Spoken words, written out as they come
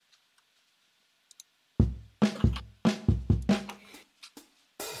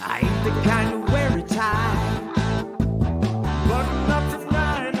like the kind who wear a tie. Button up from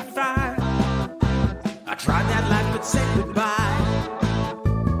 9 to 5. I tried that life but said goodbye.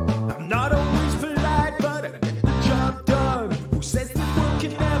 I'm not always polite, but I get the job done. Who says this world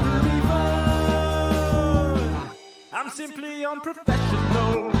can never be fun? I'm simply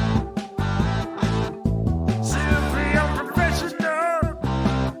unprofessional. Simply unprofessional.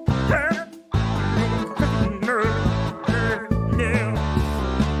 Yeah. Yeah.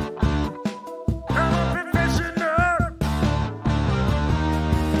 I'm unprofessional.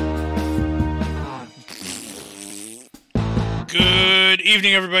 Good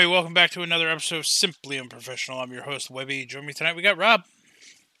evening, everybody. Welcome back to another episode of Simply Unprofessional. I'm your host, Webby. Join me tonight. We got Rob.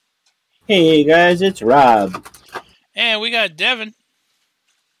 Hey guys, it's Rob. And we got Devin.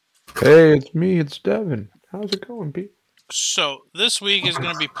 Hey, it's me. It's Devin. How's it going, Pete? So, this week is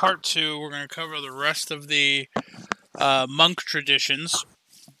going to be part 2. We're going to cover the rest of the monk traditions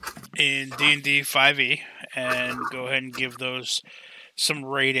in D&D 5e and go ahead and give those some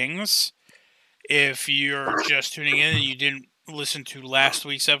ratings. If you're just tuning in and you didn't listen to last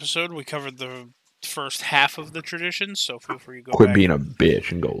week's episode, we covered the first half of the traditions, so feel free to go Quit back. being a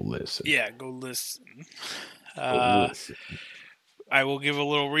bitch and go listen. Yeah, go listen. Go listen. I will give a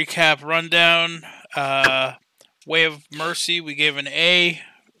little recap rundown. Way of Mercy, we gave an A.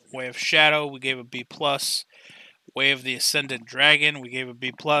 Way of Shadow, we gave a B+. Way of the Ascended Dragon, we gave a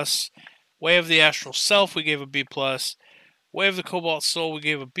B+. Way of the Astral Self, we gave a B+. Way of the Cobalt Soul, we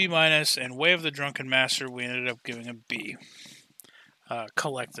gave a B-. And Way of the Drunken Master, we ended up giving a B.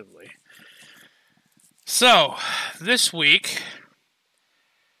 Collectively. So, this week,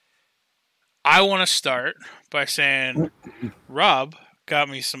 I want to start by saying Rob got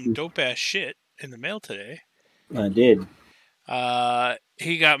me some dope-ass shit in the mail today. I did.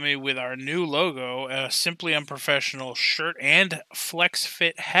 He got me with our new logo, a Simply Unprofessional shirt and Flex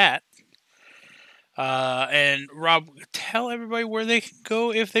Fit hat. And Rob, tell everybody where they can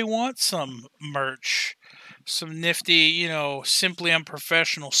go if they want some merch. Some nifty, Simply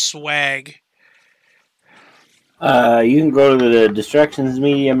Unprofessional swag. You can go to the Distractions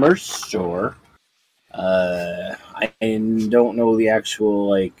Media merch store. I don't know the actual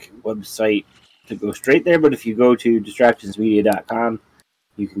website to go straight there, but if you go to distractionsmedia.com,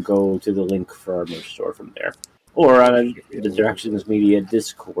 you can go to the link for our merch store from there. Or on the Distractions Media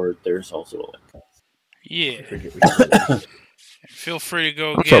Discord, there's also a link. Yeah. Feel free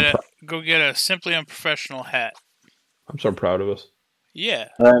to go get a Simply Unprofessional hat. I'm so proud of us. Yeah.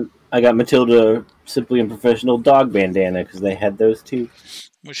 I got Matilda Simply Unprofessional dog bandana because they had those too.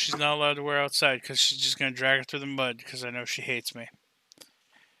 Which she's not allowed to wear outside because she's just going to drag her through the mud because I know she hates me.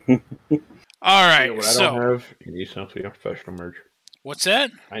 All right, I don't have any Simply Unprofessional merch. What's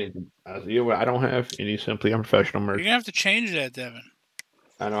that? I don't have any Simply Unprofessional merch. You're going to have to change that, Devin.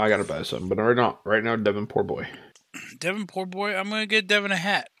 I know I got to buy something, but right now, Devin, poor boy. Devin, poor boy, I'm going to get Devin a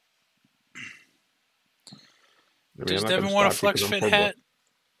hat. Does Devin want a Flex Fit hat?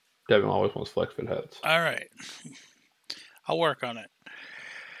 Devin always wants Flex Fit hats. All right. I'll work on it.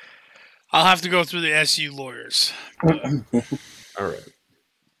 I'll have to go through the SU lawyers. All right.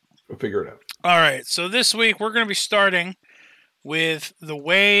 We'll figure it out. All right. So this week we're going to be starting with the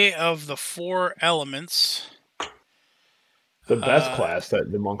Way of the Four Elements. The best class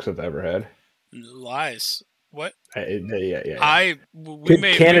that the monks have ever had. Lies. What? Yeah. We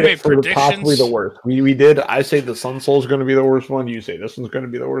made predictions. Possibly the worst. We did. I say the Sun Soul is going to be the worst one. You say this one's going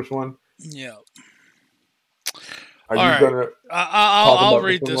to be the worst one. Yeah. Are you going to? I'll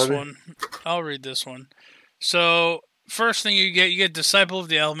read this one. I'll read this one. So first thing you get Disciple of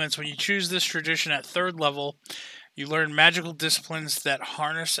the Elements. When you choose this tradition at 3rd level, you learn magical disciplines that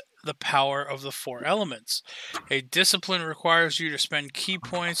harness the power of the 4 elements. A discipline requires you to spend key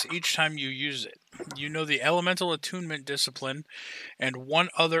points each time you use it. You know the Elemental Attunement discipline and one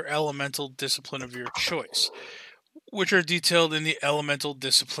other elemental discipline of your choice, which are detailed in the Elemental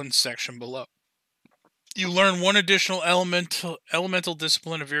Discipline section below. You learn one additional elemental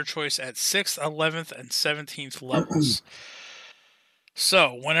discipline of your choice at 6th, 11th, and 17th levels.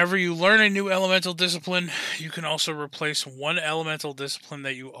 So, whenever you learn a new elemental discipline, you can also replace one elemental discipline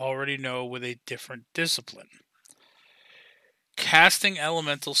that you already know with a different discipline. Casting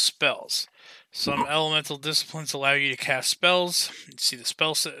elemental spells. Some elemental disciplines allow you to cast spells. See the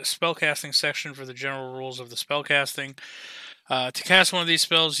spellcasting section for the general rules of the spellcasting. To cast one of these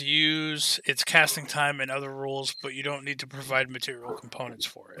spells, use its casting time and other rules, but you don't need to provide material components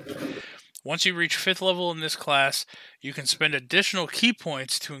for it. Once you reach 5th level in this class, you can spend additional key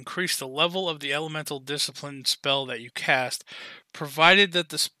points to increase the level of the elemental discipline spell that you cast, provided that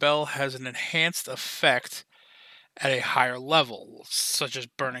the spell has an enhanced effect at a higher level, such as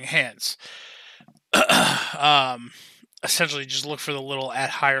Burning Hands. Essentially, just look for the little at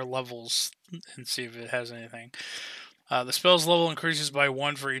higher levels and see if it has anything. The spell's level increases by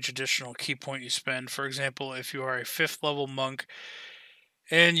 1 for each additional key point you spend. For example, if you are a 5th level monk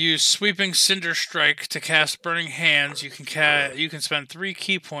and use Sweeping Cinder Strike to cast Burning Hands, you can spend 3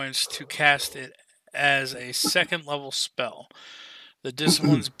 key points to cast it as a 2nd level spell. The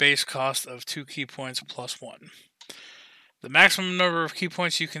discipline's base cost of 2 key points plus 1. The maximum number of key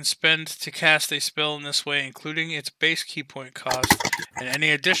points you can spend to cast a spell in this way, including its base key point cost and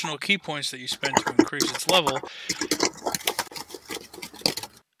any additional key points that you spend to increase its level.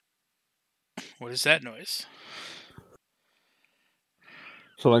 What is that noise?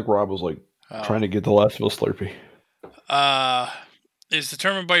 So like Rob was like trying to get the last of a Slurpee. Is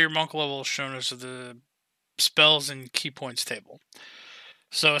determined by your monk level shown as the spells and key points table.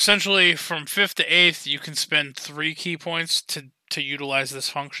 So essentially, from 5th to 8th, you can spend 3 key points to utilize this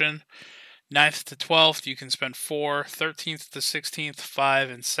function. 9th to 12th, you can spend 4. 13th to 16th, 5.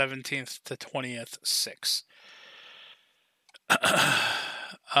 And 17th to 20th, 6.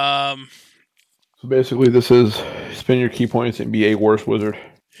 So basically, this is spend your key points and be a worse wizard.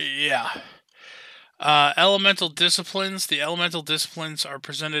 Yeah. Elemental disciplines. The elemental disciplines are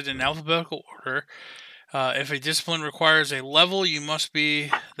presented in alphabetical order. If a discipline requires a level, you must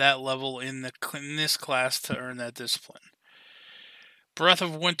be that level in this class to earn that discipline. Breath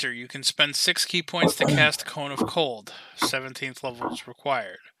of Winter. You can spend 6 key points to cast Cone of Cold. 17th level is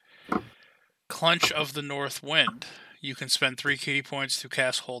required. Clunch of the North Wind. You can spend 3 key points to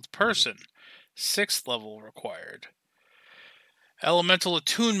cast Hold Person. 6th level required. Elemental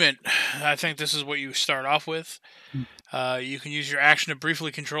Attunement. I think this is what you start off with. You can use your action to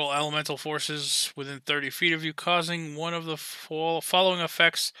briefly control elemental forces within 30 feet of you, causing one of the following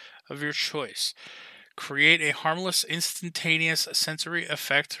effects of your choice. Create a harmless, instantaneous sensory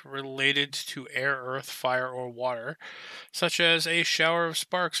effect related to air, earth, fire, or water, such as a shower of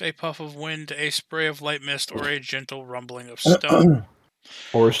sparks, a puff of wind, a spray of light mist, or a gentle rumbling of stone.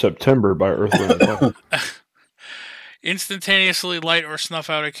 Or September by Earth, Wind, and Fire. Instantaneously light or snuff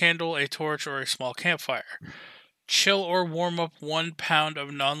out a candle, a torch, or a small campfire. Chill or warm up 1 pound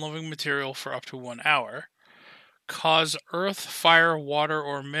of non-living material for up to 1 hour. Cause earth, fire, water,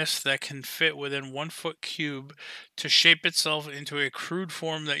 or mist that can fit within 1 foot cube to shape itself into a crude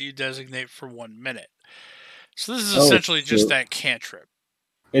form that you designate for 1 minute. So this is essentially just that cantrip.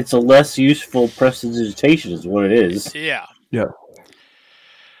 It's a less useful prestidigitation is what it is. Yeah. Yeah.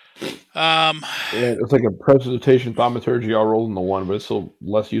 It's like a prestidigitation, thaumaturgy all rolled into 1, but it's still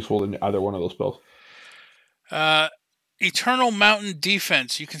less useful than either one of those spells. Eternal Mountain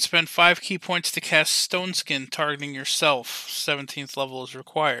Defense. You can spend 5 key points to cast Stone Skin, targeting yourself. 17th level is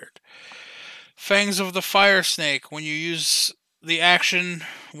required. Fangs of the Fire Snake. When you use the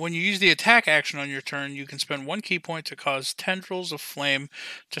attack action on your turn, you can spend 1 key point to cause tendrils of flame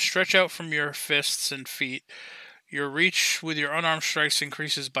to stretch out from your fists and feet. Your reach with your unarmed strikes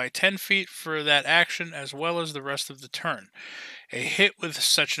increases by 10 feet for that action, as well as the rest of the turn. A hit with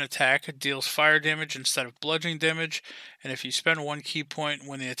such an attack deals fire damage instead of bludgeoning damage, and if you spend 1 key point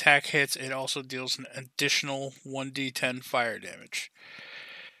when the attack hits, it also deals an additional 1d10 fire damage.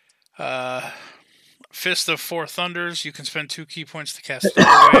 Fist of Four Thunders. You can spend 2 key points to cast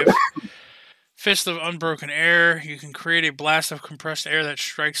Thunderwave. Fist of Unbroken Air. You can create a blast of compressed air that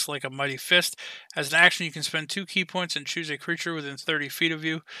strikes like a mighty fist. As an action, you can spend 2 key points and choose a creature within 30 feet of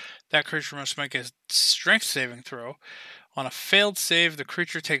you. That creature must make a strength saving throw. On a failed save, the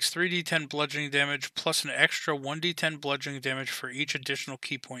creature takes 3d10 bludgeoning damage plus an extra 1d10 bludgeoning damage for each additional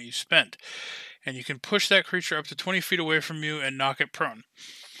key point you spend. And you can push that creature up to 20 feet away from you and knock it prone.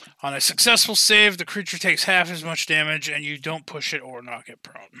 On a successful save, the creature takes half as much damage and you don't push it or knock it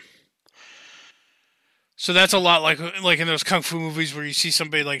prone. So that's a lot like in those kung fu movies where you see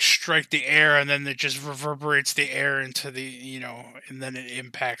somebody like strike the air and then it just reverberates the air into the, and then it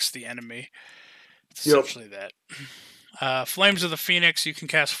impacts the enemy. It's essentially that. Flames of the Phoenix. You can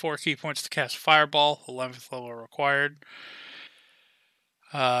cast 4 key points to cast Fireball. 11th level required.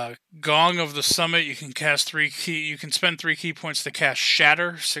 Gong of the Summit. You can spend 3 key points to cast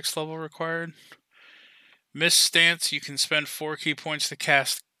Shatter. 6th level required. Mist Stance. You can spend 4 key points to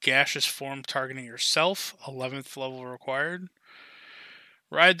cast Gaseous Form, targeting yourself. 11th level required.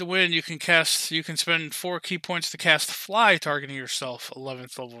 Ride the Wind. You can spend 4 key points to cast Fly, targeting yourself.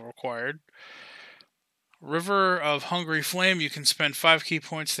 11th level required. River of Hungry Flame. You can spend 5 key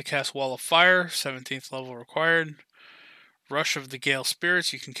points to cast Wall of Fire. 17th level required. Rush of the Gale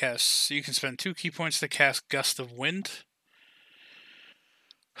Spirits. You can spend 2 key points to cast Gust of Wind.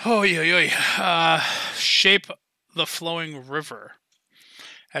 Shape the Flowing River.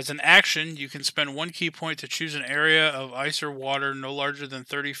 As an action, you can spend 1 key point to choose an area of ice or water no larger than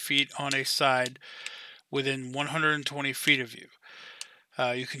 30 feet on a side within 120 feet of you.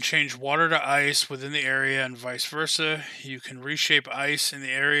 You can change water to ice within the area and vice versa. You can reshape ice in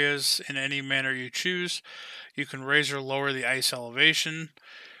the areas in any manner you choose. You can raise or lower the ice elevation,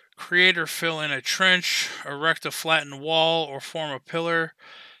 create or fill in a trench, erect a flattened wall, or form a pillar.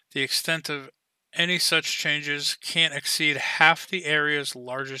 The extent of any such changes can't exceed half the area's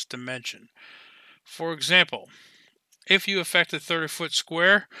largest dimension. For example, if you affect a 30-foot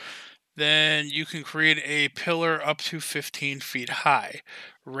square, then you can create a pillar up to 15 feet high,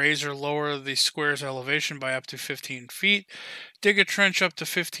 raise or lower the square's elevation by up to 15 feet, dig a trench up to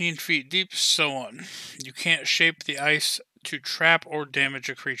 15 feet deep, so on. You can't shape the ice to trap or damage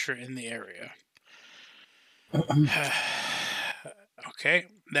a creature in the area. Okay,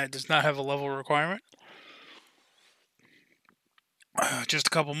 that does not have a level requirement. Just a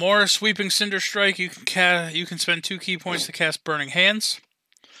couple more. Sweeping Cinder Strike. You can spend 2 key points to cast Burning Hands.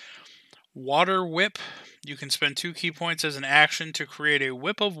 Water Whip. You can spend 2 key points as an action to create a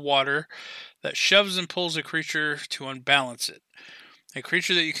whip of water that shoves and pulls a creature to unbalance it. A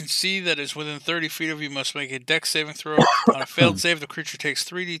creature that you can see that is within 30 feet of you must make a dex saving throw. On a failed save, the creature takes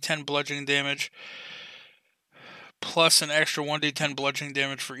 3d10 bludgeoning damage, plus an extra 1d10 bludgeoning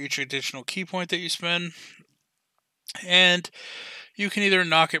damage for each additional key point that you spend. And you can either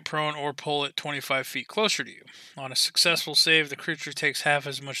knock it prone or pull it 25 feet closer to you. On a successful save, the creature takes half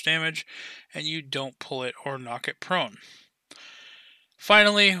as much damage, and you don't pull it or knock it prone.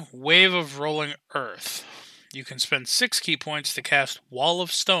 Finally, Wave of Rolling Earth. You can spend 6 key points to cast Wall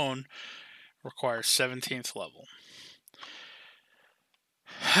of Stone. Requires 17th level.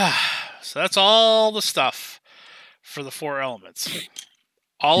 So that's all the stuff for the 4 elements.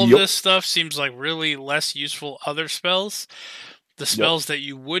 All of this stuff seems like really less useful other spells. The spells that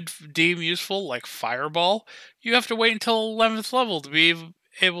you would deem useful, like Fireball, you have to wait until 11th level to be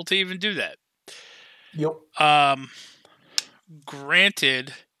able to even do that.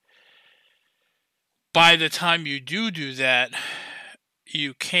 Granted, by the time you do that,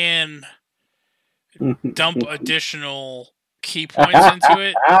 you can dump additional key points into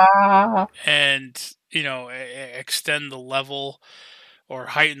it and, extend the level or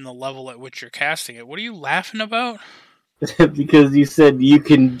heighten the level at which you're casting it. What are you laughing about? Because you said you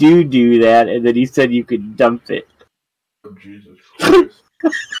can do that, and then you said you could dump it. Oh, Jesus Christ.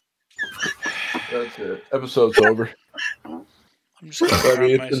 That's it. Episode's over. I'm just gonna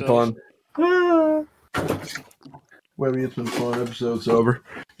Webby, it's been fun. Webby, it's been fun. Episode's over.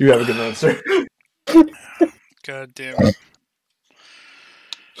 You have a good night, sir. God damn it.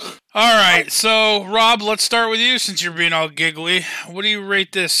 Alright, so Rob, let's start with you since you're being all giggly. What do you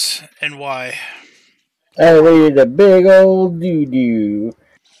rate this and why? I rated a big old doo-doo.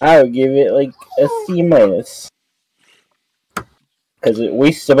 I would give it like a C-. Because it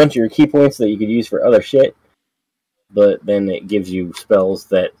wastes a bunch of your key points that you could use for other shit. But then it gives you spells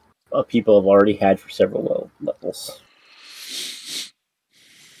that people have already had for several levels.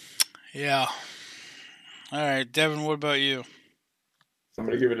 Yeah. Alright, Devin, what about you? I'm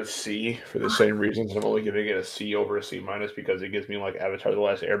going to give it a C for the same reasons. I'm only giving it a C over a C- because it gives me like Avatar: The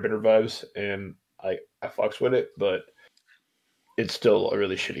Last Airbender vibes, and I fucks with it, but it's still a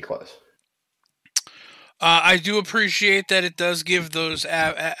really shitty class. I do appreciate that it does give those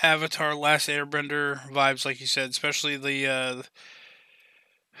Avatar: Last Airbender vibes, like you said, especially the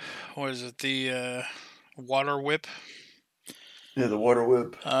what is it? The water whip. Yeah, the water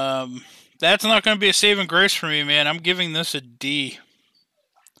whip. That's not going to be a saving grace for me, man. I'm giving this a D.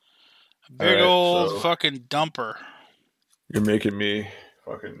 A big old fucking dumper. You're making me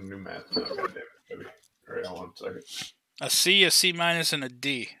fucking new math now. God damn it, baby. All right, hold on a second. A C, a C-, and a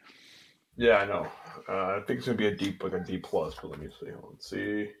D. Yeah, I know. I think it's gonna be a D, like a D plus. But let me see. Hold on.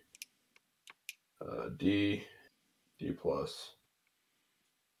 C, D, D plus,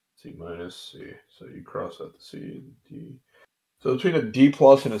 C-, C. So you cross out the C and D. So between a D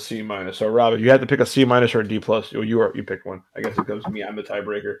plus and a C-. So Rob, you had to pick a C- or a D plus. You picked one. I guess it goes to me. I'm the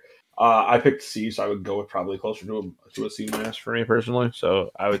tiebreaker. I picked C, so I would go with probably closer to a C- for me personally.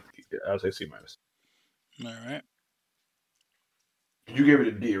 So I would say C-. All right. You gave it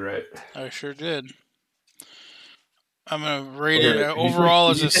a D, right? I sure did. I'm going to rate it overall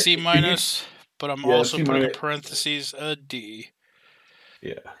as a C-, but I'm also putting in parentheses a D.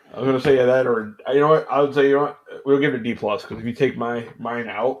 Yeah, I was gonna say that, or you know what? I would say we'll give it a D plus because if you take mine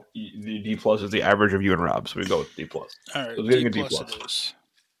out, the D plus is the average of you and Rob, so we go with D plus. All right, so D plus it is.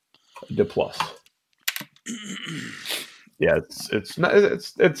 D plus. Yeah, it's not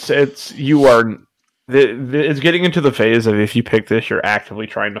it's you are it's getting into the phase of if you pick this, you're actively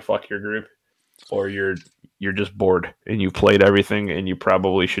trying to fuck your group, or you're just bored and you played everything and you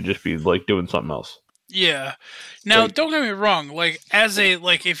probably should just be like doing something else. Yeah. Now, Like- don't get me wrong. Like,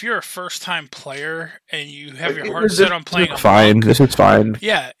 if you're a first time player and you have your heart This- set on playing a fine. monk, This is fine.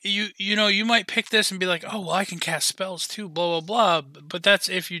 yeah, you might pick this and be like, oh, well, I can cast spells too, blah blah blah. But that's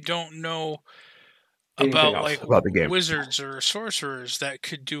if you don't know Anything about else like about the game. wizards or sorcerers that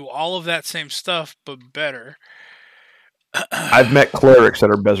could do all of that same stuff but better. I've met clerics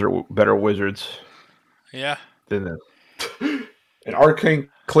that are better wizards Yeah. than this. An arcane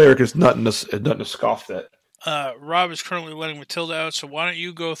cleric is nothing to scoff at. Rob is currently letting Matilda out, so why don't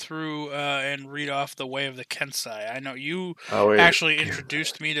you go through and read off the Way of the Kensai? I know you actually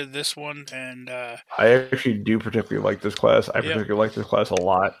introduced me to this one, and I actually do particularly like this class. I particularly like this class a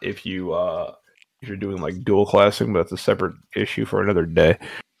lot. If you're doing like dual classing, but that's a separate issue for another day.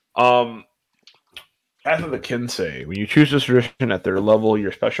 Path of the Kensei. When you choose this tradition at their level,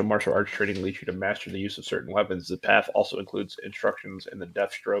 your special martial arts training leads you to master the use of certain weapons. The path also includes instructions in the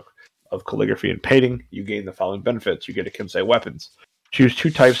death stroke of calligraphy and painting. You gain the following benefits. You get a Kensei weapons. Choose 2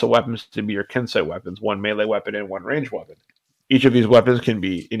 types of weapons to be your Kensei weapons, 1 melee weapon and 1 ranged weapon. Each of these weapons can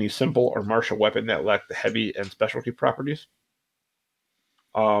be any simple or martial weapon that lack the heavy and specialty properties.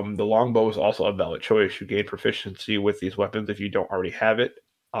 The longbow is also a valid choice. You gain proficiency with these weapons if you don't already have it.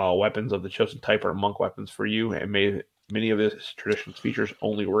 Weapons of the chosen type are monk weapons for you, and many of this tradition's features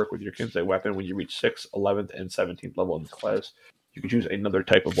only work with your Kensei weapon when you reach 6th, 11th, and 17th level in this class. You can choose another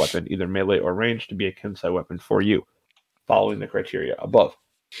type of weapon, either melee or ranged, to be a Kensei weapon for you, following the criteria above.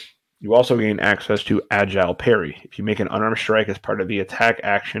 You also gain access to Agile Parry. If you make an unarmed strike as part of the attack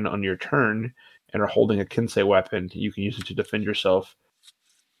action on your turn and are holding a Kensei weapon, you can use it to defend yourself.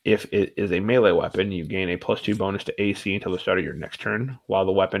 If it is a melee weapon, you gain a +2 bonus to AC until the start of your next turn, while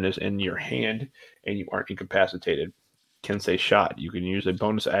the weapon is in your hand and you aren't incapacitated. Kensei Shot. You can use a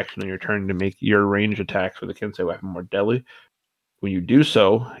bonus action on your turn to make your ranged attacks with a Kensei weapon more deadly. When you do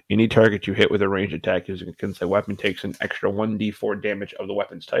so, any target you hit with a ranged attack using a Kensei weapon takes an extra 1d4 damage of the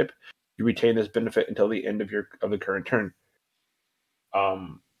weapon's type. You retain this benefit until the end of the current turn.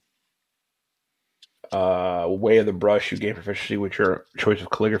 Way of the Brush, you gain proficiency with your choice of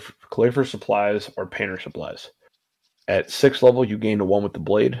calligrapher supplies or painter supplies. At 6th level, you gain a 1 with the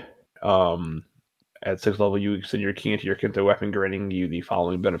blade. At 6th level, you extend your key into your Kensei weapon, granting you the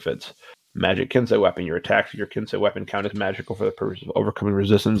following benefits. Magic Kensei weapon. Your attacks with your Kensei weapon count as magical for the purpose of overcoming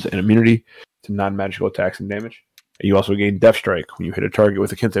resistance and immunity to non-magical attacks and damage. And you also gain Death Strike. When you hit a target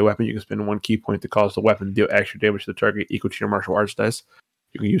with a Kensei weapon, you can spend 1 key point to cause the weapon to deal extra damage to the target equal to your martial arts dice.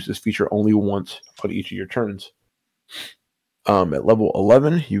 You can use this feature only once on each of your turns. At level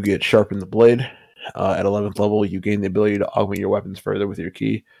 11, you get Sharpen the Blade. At 11th level, you gain the ability to augment your weapons further with your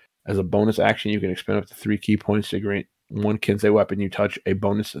key. As a bonus action, you can expend up to 3 key points to grant 1 Kensei weapon you touch a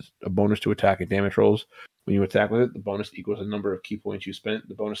bonus to attack and damage rolls. When you attack with it, the bonus equals the number of key points you spent.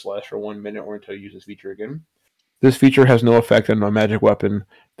 The bonus lasts for 1 minute or until you use this feature again. This feature has no effect on a magic weapon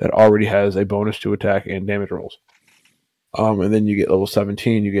that already has a bonus to attack and damage rolls. And then you get level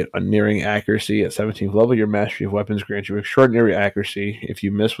 17, you get Unerring Accuracy. At 17th level, your Mastery of Weapons grants you extraordinary accuracy. If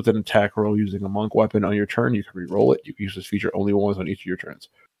you miss with an attack roll using a monk weapon on your turn, you can re-roll it. You can use this feature only once on each of your turns.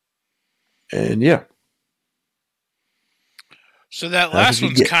 And yeah. So that last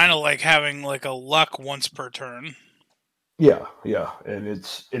one's kind of like having like a luck once per turn. Yeah. And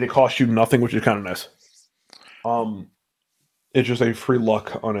it costs you nothing, which is kind of nice. It's just a free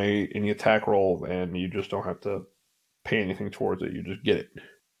luck on any attack roll, and you just don't have to pay anything towards it. You just get it.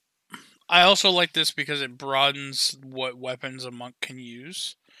 I also like this because it broadens what weapons a monk can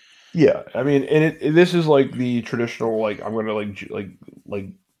use. Yeah, I mean, and this is like the traditional, like, I'm gonna like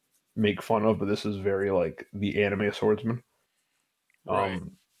make fun of, but this is very like the anime swordsman. Right.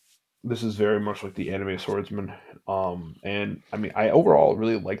 This is very much like the anime swordsman. And I mean, I overall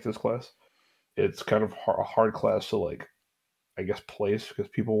really like this class. It's kind of a hard class to, like, I guess, place, because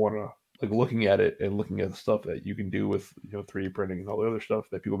people want to, like, looking at it and looking at the stuff that you can do with, 3D printing and all the other stuff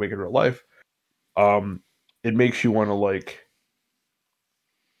that people make in real life. It makes you want to, like,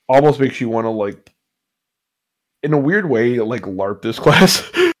 almost makes you want to, like, in a weird way, like, LARP this class.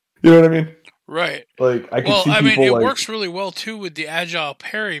 You know what I mean? Right. Like, I can see people, it like, works really well too with the Agile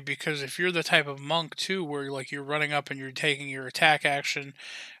Parry, because if you're the type of monk too, where like you're running up and you're taking your attack action,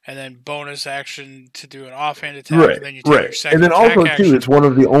 and then bonus action to do an offhand attack, right, and then you take your second and then attack also action. too, it's one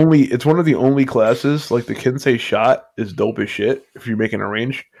of the only classes, like, the Kensei Shot is dope as shit if you're making a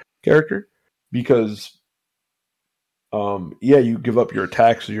range character, because you give up your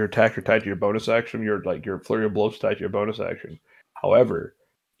attacks, so your attacks are tied to your bonus action, your flurry of blows tied to your bonus action. However,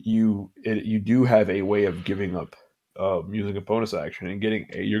 you do have a way of giving up using a bonus action and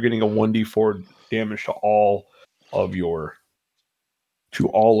you're getting a 1d4 damage to all of your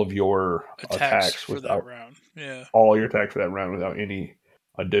attacks for that round. Yeah. all your attacks for that round without any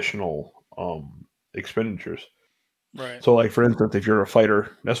additional expenditures. Right. So, like for instance, if you're a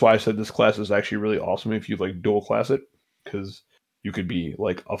fighter, that's why I said this class is actually really awesome if you like dual class it, because you could be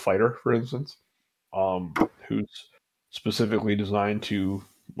like a fighter, for instance, who's specifically designed to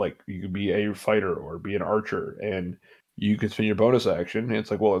like you could be a fighter or be an archer, and you can spend your bonus action. And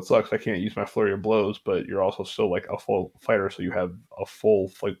it's like, well, it sucks, I can't use my flurry of blows, but you're also still like a full fighter, so you have a full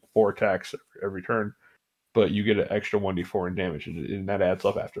like 4 attacks every turn, but you get an extra 1d4 in damage, and that adds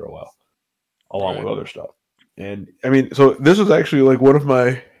up after a while, along with other stuff. And I mean, so this is actually like one of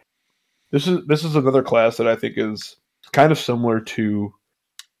my. This is another class that I think is kind of similar to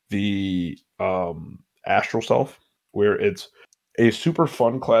the Astral Self, where it's a super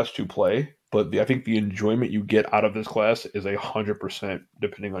fun class to play, but I think the enjoyment you get out of this class is 100%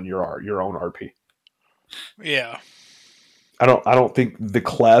 depending on your own RP. Yeah. I don't think the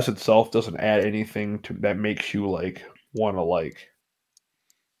class itself doesn't add anything to that makes you like want to like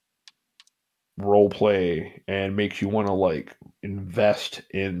role play and makes you want to like invest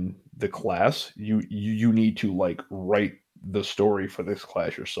in the class. You need to like write the story for this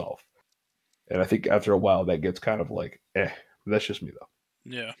class yourself, and I think after a while that gets kind of like that's just me though.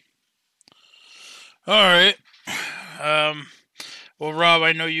 Yeah. All right. Well, Rob,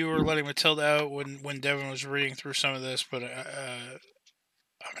 I know you were letting Matilda out when Devin was reading through some of this, but I'm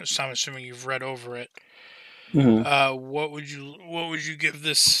assuming you've read over it. Mm-hmm. What would you give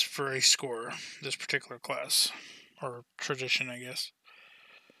this for a score? This particular class or tradition, I guess.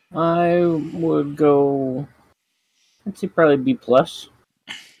 I would go. I'd say probably B plus.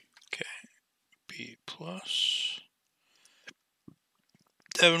 Okay, B plus.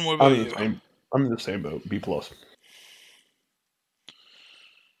 Devin, what about you? I'm in the same boat. B plus.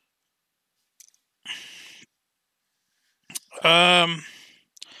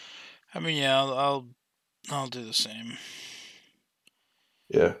 I mean, yeah, I'll do the same.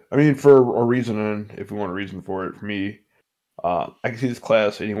 Yeah, I mean, for a reason, and if we want a reason for it, for me, I can see this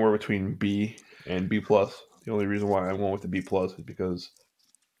class anywhere between B and B plus. The only reason why I went with the B plus is because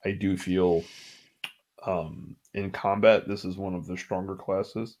I do feel, in combat, this is one of the stronger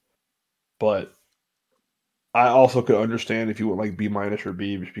classes. But I also could understand if you went like B minus or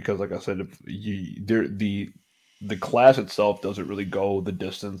B, because, like I said, the class itself doesn't really go the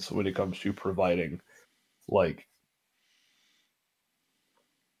distance when it comes to providing like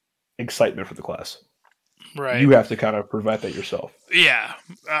excitement for the class. Right. You have to kind of provide that yourself. Yeah,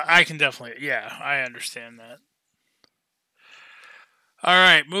 I can definitely. Yeah, I understand that. All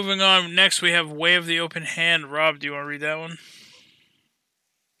right, moving on. Next, we have Way of the Open Hand. Rob, do you want to read that one?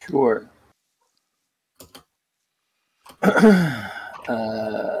 Sure.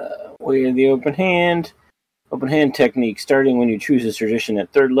 Way of the Open Hand. Open hand technique. Starting when you choose this tradition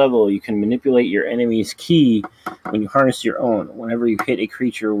at 3rd level, you can manipulate your enemy's ki when you harness your own. Whenever you hit a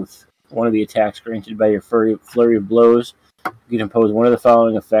creature with one of the attacks granted by your flurry of blows, you can impose one of the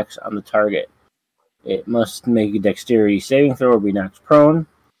following effects on the target. It must make a dexterity saving throw or be knocked prone.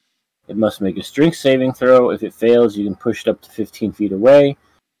 It must make a strength saving throw. If it fails, you can push it up to 15 feet away.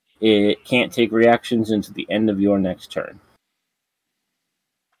 It can't take reactions until the end of your next turn.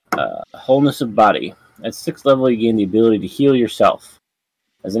 Wholeness of Body. At 6th level, you gain the ability to heal yourself.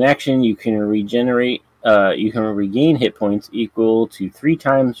 As an action, you can regain hit points equal to 3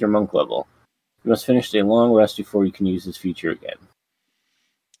 times your monk level. You must finish a long rest before you can use this feature again.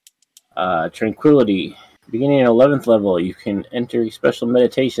 Tranquility. Beginning at 11th level, you can enter a special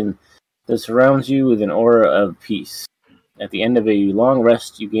meditation that surrounds you with an aura of peace. At the end of a long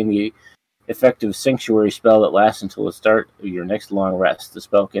rest, you gain the effective sanctuary spell that lasts until the start of your next long rest. The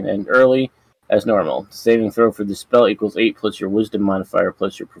spell can end early, as normal. The saving throw for this spell equals 8 plus your wisdom modifier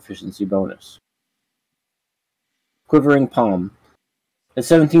plus your proficiency bonus. Quivering Palm. At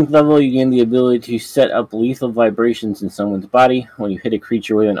 17th level, you gain the ability to set up lethal vibrations in someone's body. When you hit a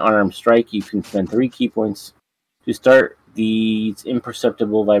creature with an unarmed strike, you can spend 3 key points to start these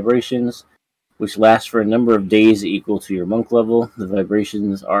imperceptible vibrations, which last for a number of days equal to your monk level. The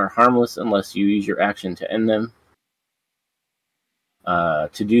vibrations are harmless unless you use your action to end them.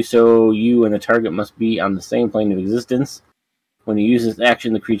 To do so, you and the target must be on the same plane of existence. When you use this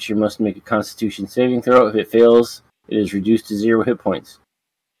action, the creature must make a Constitution saving throw. If it fails, it is reduced to 0 hit points.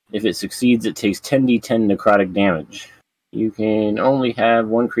 If it succeeds, it takes 10d10 necrotic damage. You can only have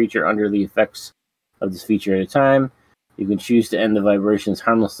one creature under the effects of this feature at a time. You can choose to end the vibrations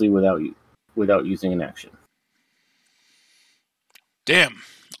harmlessly without using an action. Damn.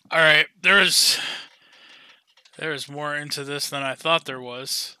 All right, there is more into this than I thought there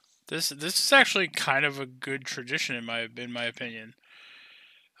was. This is actually kind of a good tradition in my opinion.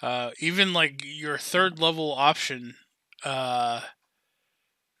 Even like your third level option,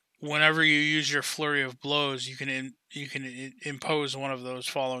 whenever you use your flurry of blows, you can impose one of those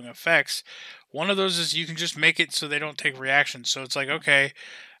following effects. One of those is you can just make it so they don't take reactions. So it's like, okay,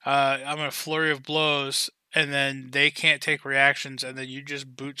 I'm gonna flurry of blows, and then they can't take reactions, and then you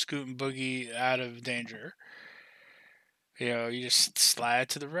just boot, scoot, and boogie out of danger. You just slide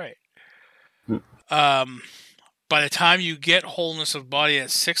to the right. Um, by the time you get wholeness of body at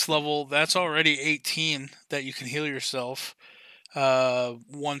 6th level, that's already 18 that you can heal yourself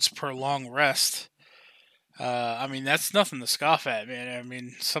once per long rest. I mean, that's nothing to scoff at, man. I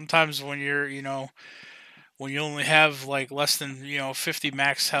mean, sometimes when you're, when you only have like less than, 50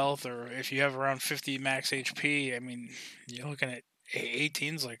 max health, or if you have around 50 max HP, I mean, you're looking at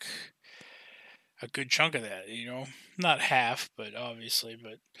 18's like a good chunk of that, Not half, but obviously,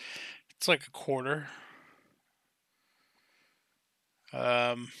 but it's like a quarter.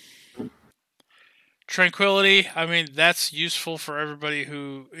 Tranquility, I mean, that's useful for everybody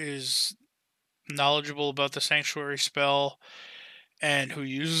who is knowledgeable about the Sanctuary spell and who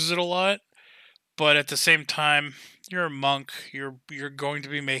uses it a lot. But at the same time, you're a monk. You're going to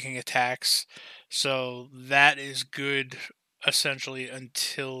be making attacks, so that is good essentially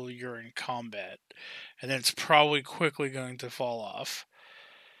until you're in combat, and then it's probably quickly going to fall off.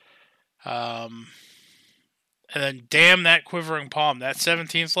 And then damn that quivering palm, that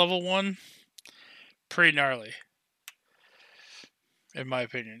 17th level one, pretty gnarly, in my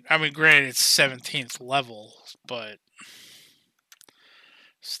opinion. I mean, granted, it's 17th level, but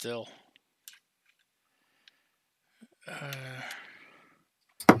still.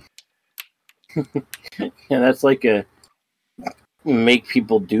 Yeah, that's like a make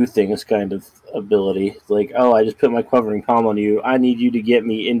people do things kind of ability. Like, oh, I just put my quivering palm on you. I need you to get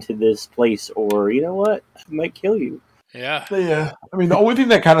me into this place, or you know what? I might kill you. Yeah. Yeah. I mean, the only thing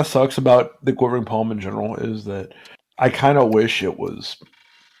that kind of sucks about the quivering palm in general is that I kind of wish it was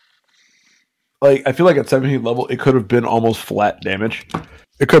like, I feel like at 17th level it could have been almost flat damage.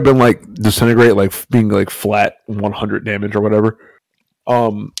 It could have been like disintegrate, like being like flat 100 damage or whatever.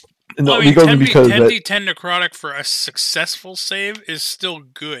 And well, I mean, 10d10 necrotic for a successful save is still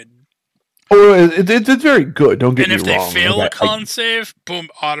good. Oh, it's very good. Don't get me wrong. And if they fail a con save, boom,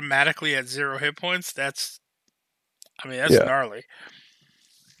 automatically at 0 hit points. That's gnarly.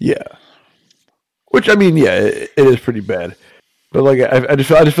 Yeah. Which, I mean, yeah, it is pretty bad. But like, I just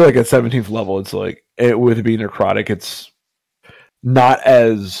feel like at 17th level, it's like with it being necrotic, it's not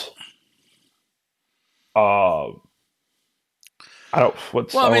as they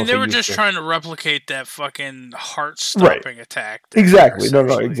were just trying to replicate that fucking heart-stopping attack. Exactly. No,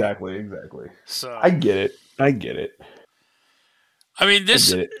 exactly. So I get it. I mean,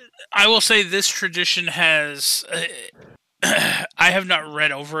 I will say this tradition has. I have not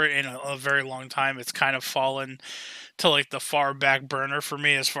read over it in a very long time. It's kind of fallen to like the far back burner for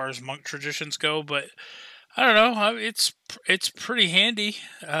me as far as monk traditions go. But I don't know. It's pretty handy.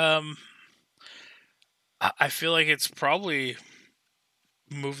 I feel like it's probably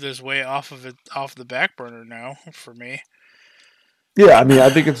moved this way off the back burner now for me. Yeah, I mean, I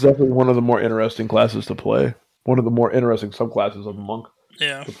think it's definitely one of the more interesting classes to play. One of the more interesting subclasses of monk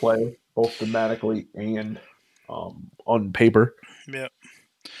to play, both thematically and on paper. Yep.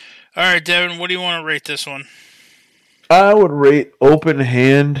 All right, Devin, what do you want to rate this one? I would rate open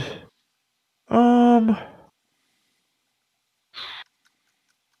hand.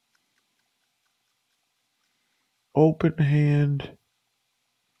 Open hand.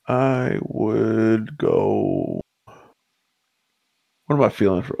 I would go. What am I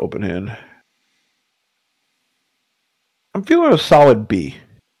feeling for open hand? I'm feeling a solid B.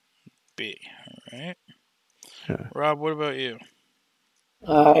 B. All right. Yeah. Rob, what about you?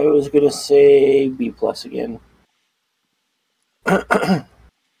 I was going to say B+ again.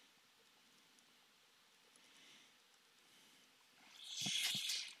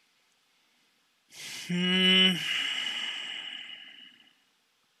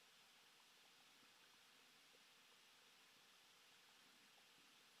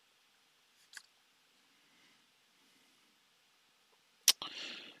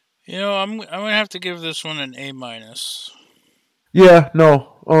 I'm gonna have to give this one an A-. Yeah,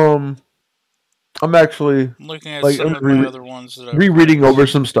 no. I'm actually looking at some of my other ones that I've rereading over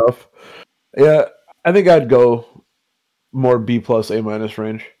some stuff. Yeah, I think I'd go more B+, A-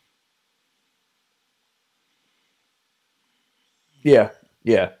 range. Yeah.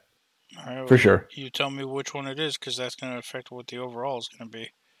 All right, for sure. You tell me which one it is, because that's going to affect what the overall is going to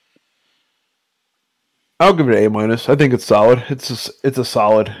be. I'll give it an A-. I think it's solid. It's a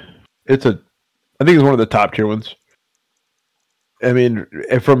solid. I think it's one of the top tier ones. I mean,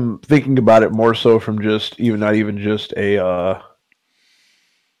 from thinking about it more so from not even just a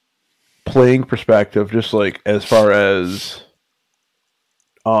playing perspective, just like as far as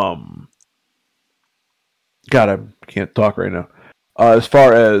God, I can't talk right now. As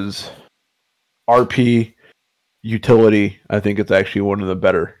far as RP utility, I think it's actually one of the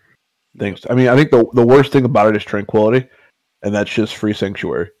better things. I mean, I think the worst thing about it is tranquility, and that's just free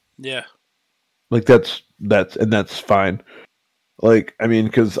sanctuary. Yeah. Like that's fine. Like, I mean,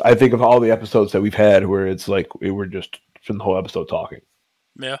 because I think of all the episodes that we've had where it's like we're just spend the whole episode talking.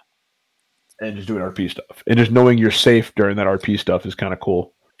 Yeah. And just doing RP stuff. And just knowing you're safe during that RP stuff is kind of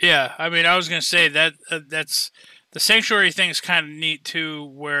cool. Yeah, I mean, I was gonna say that's the sanctuary thing is kind of neat too.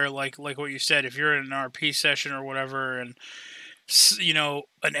 Where like what you said, if you're in an RP session or whatever, and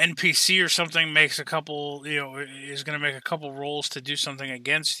an NPC or something makes a couple, is gonna make a couple rolls to do something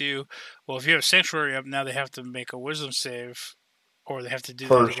against you. Well, if you have sanctuary up, now they have to make a wisdom save, or they have to do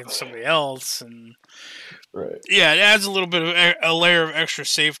that against somebody else, and right. Yeah, it adds a little bit of a layer of extra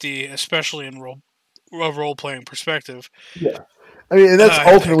safety, especially in role playing perspective. Yeah. I mean, and that's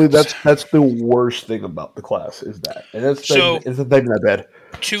ultimately that's the worst thing about the class is that, and it's not even that bad.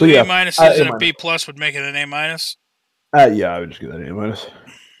 2 A minuses and a B plus would make it an A minus. Yeah, I would just give that an A minus.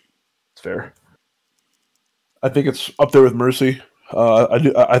 It's fair. I think it's up there with Mercy.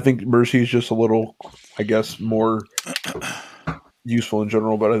 I think Mercy is just a little, I guess, more useful in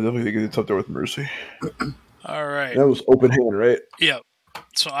general, but I definitely think it's up there with Mercy. All right. That was open hand, right? Yep.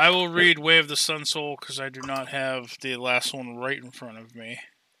 So I will read Way of the Sun Soul because I do not have the last one right in front of me.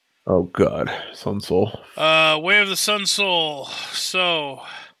 Oh God, Sun Soul. Way of the Sun Soul. So,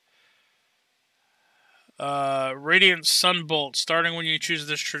 Radiant Sunbolt. Starting when you choose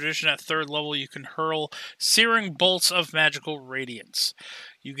this tradition at 3rd level, you can hurl searing bolts of magical radiance.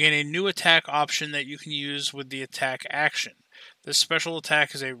 You gain a new attack option that you can use with the attack action. This special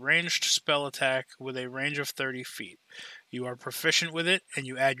attack is a ranged spell attack with a range of 30 feet. You are proficient with it, and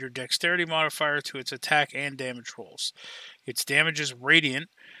you add your dexterity modifier to its attack and damage rolls. Its damage is radiant,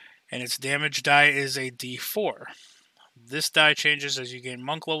 and its damage die is a D4. This die changes as you gain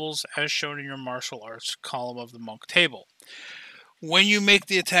monk levels, as shown in your martial arts column of the monk table. When you make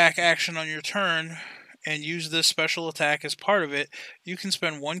the attack action on your turn, and use this special attack as part of it, you can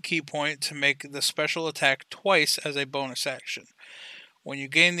spend 1 key point to make the special attack twice as a bonus action. When you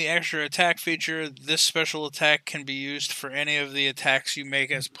gain the extra attack feature, this special attack can be used for any of the attacks you make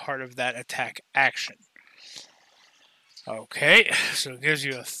as part of that attack action. Okay, so it gives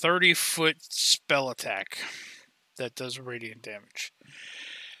you a 30-foot spell attack that does radiant damage.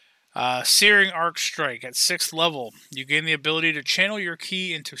 Searing Arc Strike. At 6th level, you gain the ability to channel your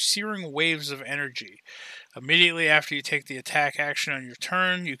ki into searing waves of energy. Immediately after you take the attack action on your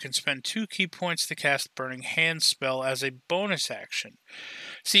turn, you can spend 2 key points to cast Burning Hands spell as a bonus action.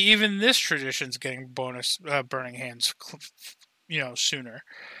 See, even this tradition's getting bonus Burning Hands, sooner.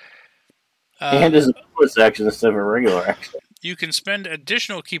 And as a bonus action instead of a regular action. You can spend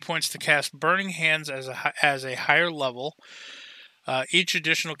additional key points to cast Burning Hands as a higher level. Each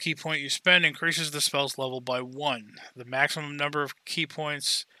additional key point you spend increases the spell's level by 1. The maximum number of key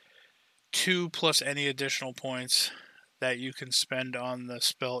points, 2 plus any additional points that you can spend on the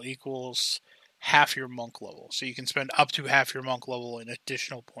spell equals half your monk level. So you can spend up to half your monk level in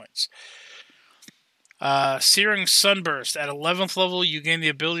additional points. Searing Sunburst. At 11th level, you gain the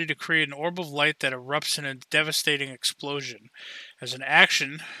ability to create an orb of light that erupts in a devastating explosion. As an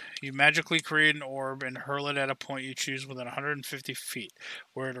action, you magically create an orb and hurl it at a point you choose within 150 feet,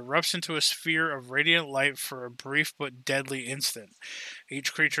 where it erupts into a sphere of radiant light for a brief but deadly instant.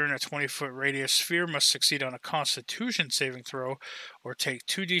 Each creature in a 20-foot radius sphere must succeed on a Constitution saving throw or take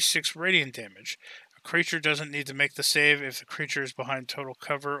 2d6 radiant damage. A creature doesn't need to make the save if the creature is behind total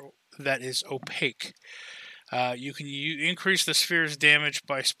cover that is opaque. You can increase the sphere's damage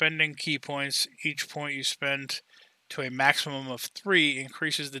by spending key points. Each point you spend to a maximum of 3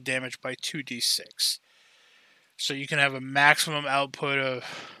 increases the damage by 2d6. So you can have a maximum output of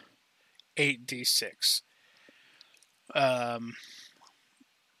 8d6.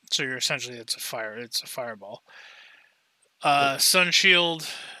 So you're essentially it's a fireball. Sun Shield.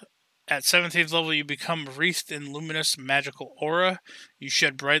 At 17th level, you become wreathed in luminous magical aura. You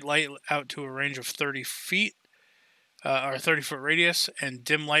shed bright light out to a range of 30 feet, or 30-foot radius, and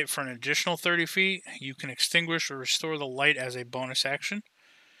dim light for an additional 30 feet. You can extinguish or restore the light as a bonus action.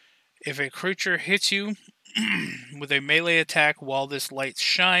 If a creature hits you with a melee attack while this light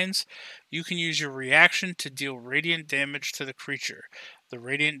shines, you can use your reaction to deal radiant damage to the creature. The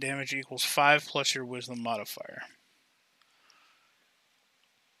radiant damage equals 5 plus your wisdom modifier.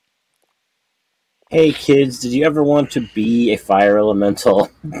 Hey kids, did you ever want to be a fire elemental?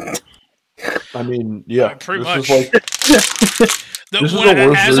 I mean, yeah, pretty this much. is like this is the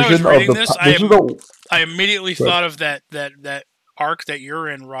worst as I was version of reading the. this, This is the. I immediately thought of that arc that you're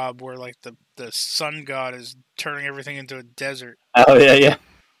in, Rob, where like the sun god is turning everything into a desert. Oh yeah.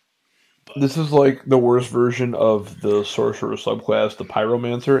 But This is like the worst version of the sorcerer subclass, the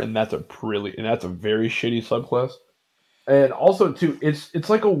pyromancer, and that's a very shitty subclass. And also, too, it's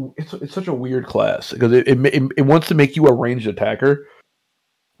such a weird class because it wants to make you a ranged attacker,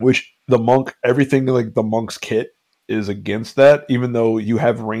 which the monk, everything like the monk's kit is against that. Even though you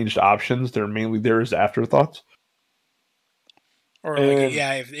have ranged options, they're mainly there as afterthoughts. Or like,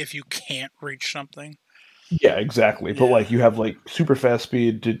 yeah, if you can't reach something. Yeah, exactly. But like you have like super fast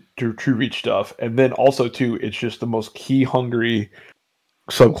speed to reach stuff, and then also too, it's just the most key hungry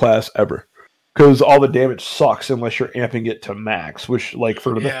subclass ever. Because all the damage sucks unless you're amping it to max, which, like,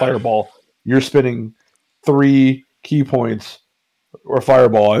 for the fireball, you're spending 3 key points or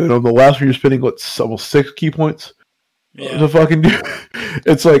fireball. And on the last one, you're spending, almost 6 key points to fucking do.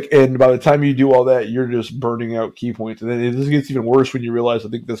 It's like, and by the time you do all that, you're just burning out key points. And then this gets even worse when you realize, I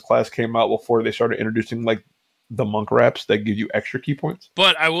think this class came out before they started introducing, like, the monk wraps that give you extra key points.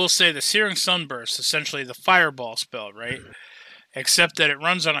 But I will say the Searing Sunburst, essentially the fireball spell, right? Except that it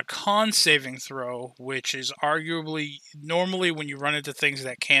runs on a con saving throw, which is arguably normally when you run into things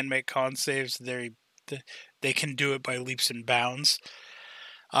that can make con saves, they can do it by leaps and bounds.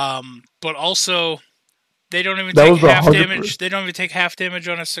 But also, they don't even take half damage. They don't even take half damage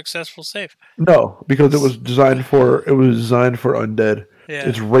on a successful save. No, because it was designed for undead. Yeah.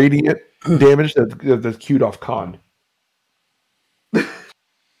 It's radiant damage that's queued off con.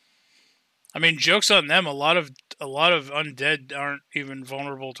 I mean, joke's on them. A lot of undead aren't even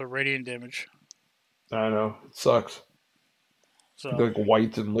vulnerable to radiant damage. I know, it sucks. So, like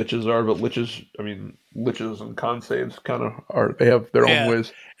wights and liches are, but liches and con saves kind of are. They have their own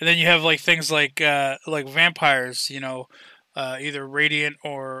ways. And then you have like things like vampires. You know, either radiant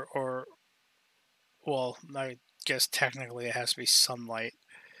or well, I guess technically it has to be sunlight.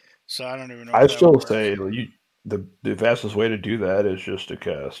 So I don't even know. I still say the fastest way to do that is just to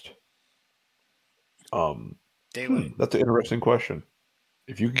cast. Daylight. That's an interesting question.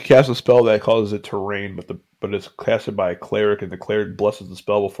 If you can cast a spell that causes it to rain, but it's casted by a cleric, and the cleric blesses the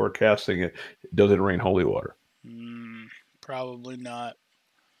spell before casting it, does it rain holy water? Probably not.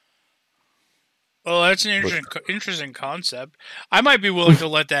 Well, that's an interesting concept. I might be willing to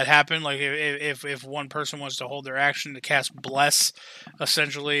let that happen. Like if one person wants to hold their action to cast bless,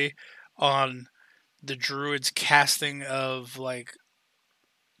 essentially on the druid's casting of like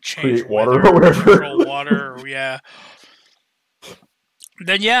change water or whatever, control water, or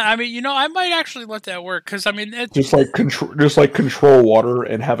Then I mean, I might actually let that work because I mean, it's just like control water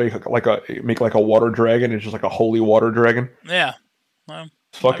and have make like a water dragon. It's just like a holy water dragon. Yeah, well,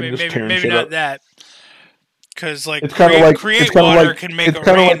 maybe not up. That because like it's kind of like create water can make it's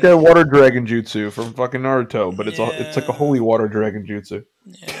kind of like that water dragon jutsu from fucking Naruto, but it's like a holy water dragon jutsu.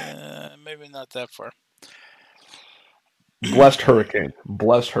 Yeah, maybe not that far. Blessed hurricane.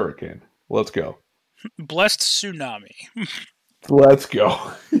 Let's go. Blessed tsunami. Let's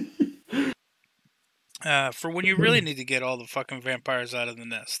go. For when you really need to get all the fucking vampires out of the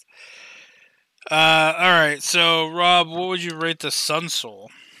nest. All right, so Rob, what would you rate the Sun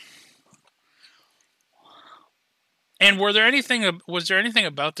Soul? And was there anything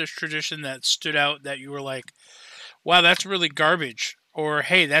about this tradition that stood out that you were like, wow, that's really garbage, or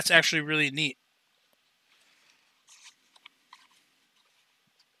hey, that's actually really neat?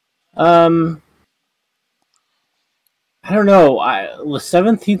 I don't know. The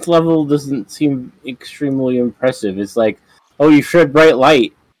 17th level doesn't seem extremely impressive. It's like, oh, you shred bright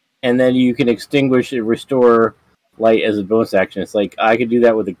light, and then you can extinguish and restore light as a bonus action. It's like, I could do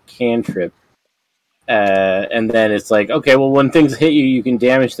that with a cantrip. And then it's like, okay, well, when things hit you, you can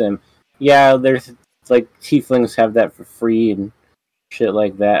damage them. Yeah, it's like tieflings have that for free and shit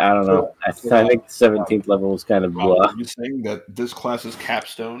like that. I don't know. I think the 17th level was kind of blah. Are you saying that this class's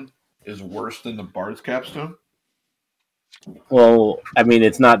capstone is worse than the Bard's capstone? Well, I mean,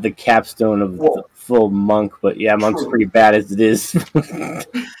 it's not the capstone of the full monk, but yeah, monk's pretty bad as it is.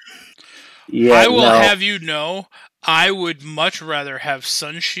 Yeah, I will have you know, I would much rather have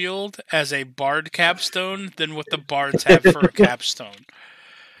Sunshield as a Bard capstone than what the Bards have for a capstone.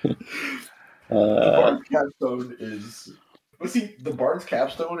 The Bard's capstone is... But see, the Bard's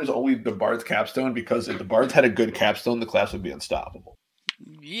capstone is only the Bard's capstone because if the Bards had a good capstone, the class would be unstoppable.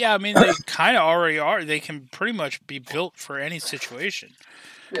 Yeah, I mean, they kind of already are. They can pretty much be built for any situation.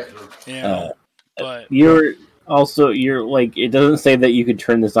 Yeah. You know? But you're like, it doesn't say that you could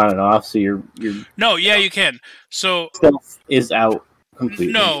turn this on and off, so your no, yeah, you can. So stuff is out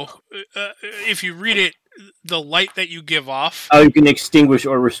completely. no, if you read it, the light that you give off. Oh, you can extinguish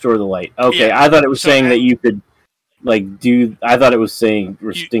or restore the light. Okay, Yeah. I thought it was saying that you could I thought it was saying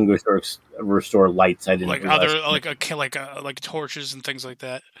extinguish or restore lights. I didn't like realize. other like torches and things like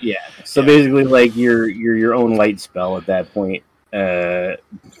that. Yeah. So basically, like you're your own light spell at that point, and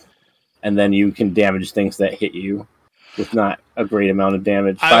then you can damage things that hit you with not a great amount of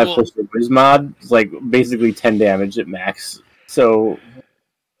damage. 5 plus your Wiz mod is like basically 10 damage at max. So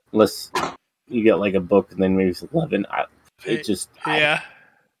unless you get like a book and then maybe it's 11,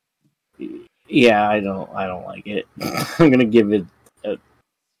 Yeah, I don't like it. I'm gonna give it a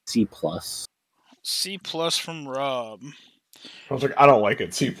C plus. C plus from Rob. I was like, I don't like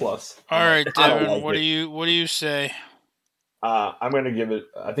it. C plus. All right, Devin, what do you say? I'm gonna give it.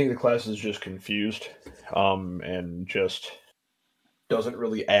 I think the class is just confused, and just doesn't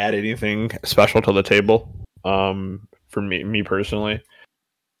really add anything special to the table. For me personally,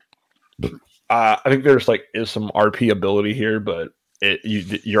 I think there's is some RP ability here, but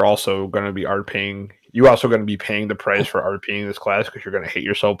you're also going to be RPing. You're also going to be paying the price for RPing this class because you're going to hate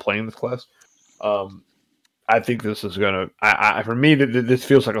yourself playing this class. I think this is going to. For me, this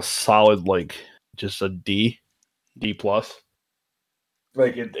feels like a solid, just a D plus.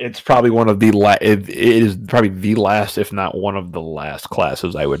 It's probably one of the it is probably the last, if not one of the last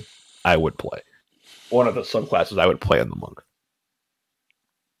classes I would play. One of the subclasses I would play in the monk.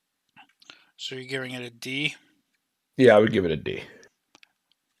 So you're giving it a D? Yeah, I would give it a D.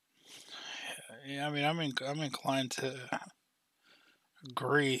 Yeah, I mean, I'm inclined to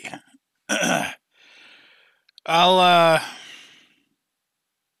agree. I'll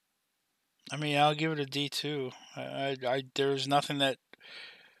give it a D too. There's nothing that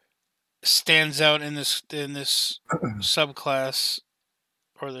stands out in this subclass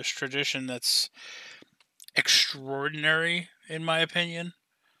or this tradition that's extraordinary, in my opinion.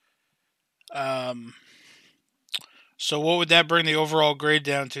 So what would that bring the overall grade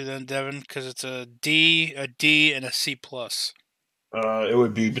down to then, Devin? Because it's a D, and a C plus. It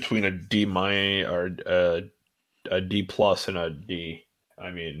would be between a D minus or a D plus and a D. I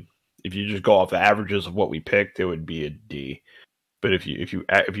mean, if you just go off the averages of what we picked, it would be a D. But if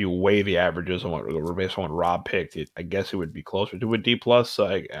you weigh the averages on based on what Rob picked, I guess it would be closer to a D plus.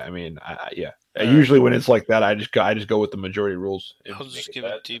 So usually when it's like that, I just go with the majority rules. I'll just give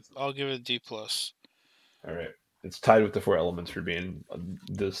it D. I'll give it a D plus. All right, it's tied with the 4 elements for being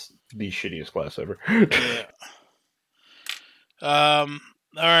the shittiest class ever. Yeah. All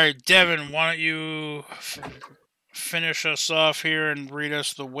right, Devin, why don't you finish us off here and read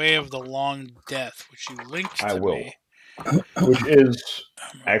us The Way of the Long Death, which you linked to me. Which is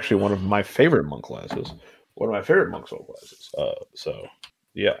actually one of my favorite monk classes. One of my favorite monk soul classes. So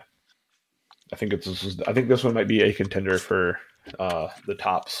yeah. I think this one might be a contender for the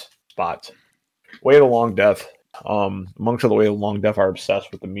top spot. Way of the Long Death. Monks of the Way of the Long Death are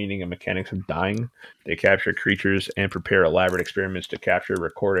obsessed with the meaning and mechanics of dying. They capture creatures and prepare elaborate experiments to capture,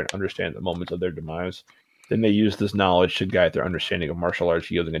 record, and understand the moments of their demise. Then they use this knowledge to guide their understanding of martial arts,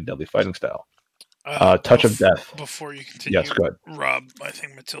 yielding a deadly fighting style. Touch of Death. Before you continue, yes, go ahead. Rob, I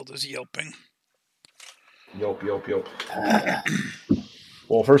think Matilda's yelping. Yelp.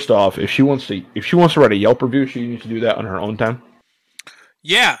 Well, first off, if she wants to write a Yelp review, she needs to do that on her own time.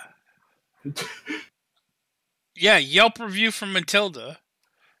 Yeah. Yeah, Yelp review from Matilda.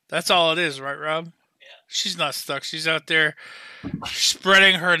 That's all it is, right, Rob? Yeah. She's not stuck. She's out there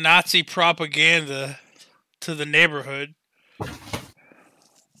spreading her Nazi propaganda to the neighborhood.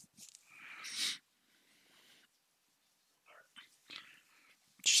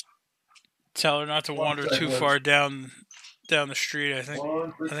 Just tell her not to wander too far down the street. I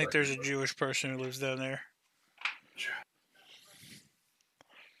think there's a Jewish person who lives down there.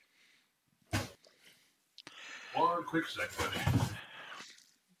 One quick second.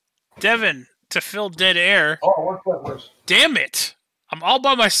 Devin, to fill dead air. Oh, what's that? Damn it! I'm all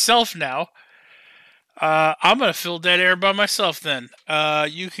by myself now. I'm going to fill dead air by myself then.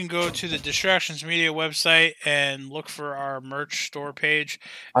 You can go to the Distractions Media website and look for our merch store page.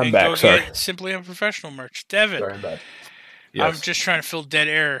 I'm back, sorry. Get Simply Unprofessional merch. Devin, sorry, I'm back. Yes. I'm just trying to fill dead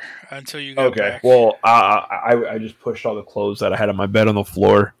air until you get back. Okay, well, I just pushed all the clothes that I had on my bed on the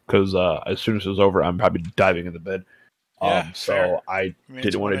floor because as soon as it was over, I'm probably diving in the bed. Yeah, so I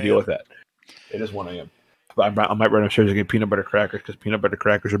didn't want to deal with that. It is 1 a.m. I might run upstairs and get peanut butter crackers because peanut butter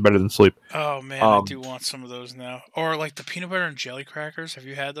crackers are better than sleep. Oh man, I do want some of those now. Or like the peanut butter and jelly crackers. Have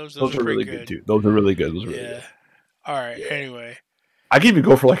you had those? Those are really good too. too. Those are really good. Those are really good. All right. Yeah. Anyway, I could even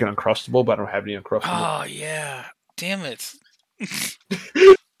go for like an Uncrustable, but I don't have any Uncrustable. Oh yeah, damn it!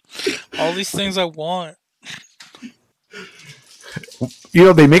 All these things I want. You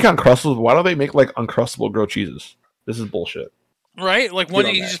know, they make Uncrustables. Why don't they make like Uncrustable grilled cheeses? This is bullshit. Right? Like one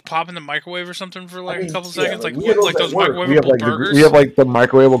that you just pop in the microwave or something for like a couple seconds? Like those microwavable burgers? We have like the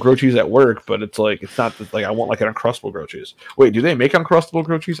microwavable grilled cheese at work, but it's like, it's not like I want like an Uncrustable grilled cheese. Wait, do they make Uncrustable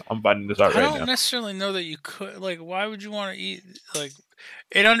grilled cheese? I'm finding this out right now. I don't necessarily know that you could. Like, why would you want to eat like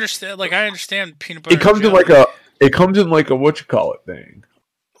I understand peanut butter. It comes in like a what you call it thing.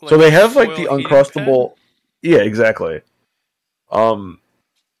 Like so they have like the Uncrustable. Yeah, exactly.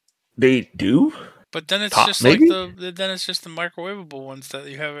 They do. But then it's just maybe? Then it's just the microwavable ones that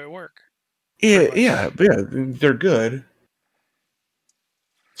you have at work. Yeah, they're good.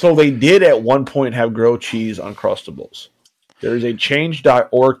 So they did at one point have grilled cheese Uncrustables. There is a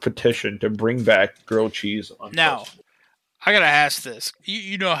change.org petition to bring back grilled cheese Uncrustables. Now, I gotta ask this.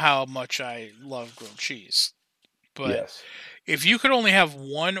 You know how much I love grilled cheese, but yes. If you could only have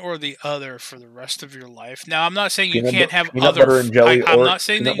one or the other for the rest of your life, now I'm not saying you can't have other. I'm not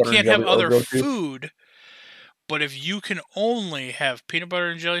saying that you can't have other food, but if you can only have peanut butter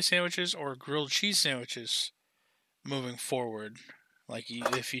and jelly sandwiches or grilled cheese sandwiches moving forward, like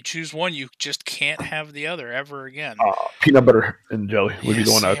if you choose one, you just can't have the other ever again. Peanut butter and jelly would be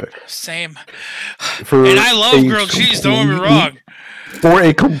the one I would pick. Same. And I love grilled cheese. Don't get me wrong. For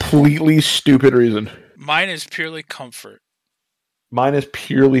a completely stupid reason. Mine is purely comfort. Mine is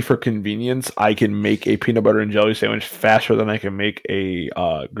purely for convenience. I can make a peanut butter and jelly sandwich faster than I can make a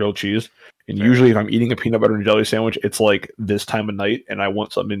grilled cheese. And usually if I'm eating a peanut butter and jelly sandwich, it's like this time of night and I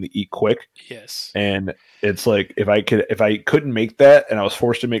want something to eat quick. Yes. And it's like if I couldn't make that and I was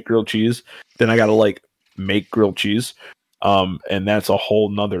forced to make grilled cheese, then I gotta like make grilled cheese. And that's a whole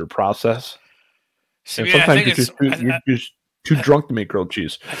nother process. So, and sometimes you're just too drunk to make grilled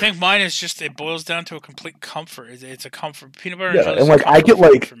cheese. I think mine is just it boils down to a complete comfort. It's a comfort peanut butter. And jelly and like I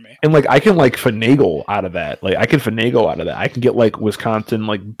can I can finagle out of that. Like I can finagle out of that. I can get like Wisconsin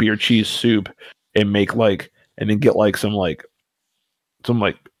like beer cheese soup and make like and then get like some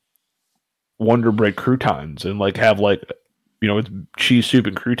Wonder Bread croutons and like have like it's cheese soup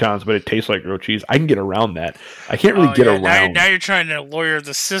and croutons, but it tastes like grilled cheese. I can get around that. I can't really get around. Now you're trying to lawyer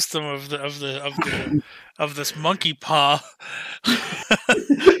the system of this monkey paw. All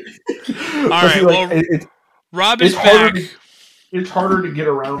right. Well, Rob is back. It's harder to get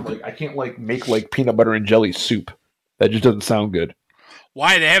around. Like I can't like make like peanut butter and jelly soup. That just doesn't sound good.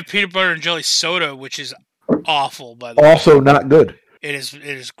 Why? They have peanut butter and jelly soda, which is awful. By the way, also not good. It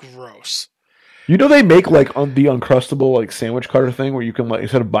is gross. You know they make like on the Uncrustable like sandwich cutter thing where you can like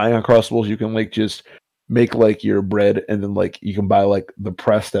instead of buying Uncrustables you can like just make like your bread and then like you can buy like the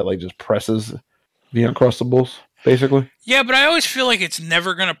press that like just presses the Uncrustables basically. Yeah, but I always feel like it's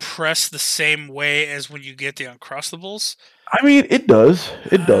never gonna press the same way as when you get the Uncrustables. I mean, it does.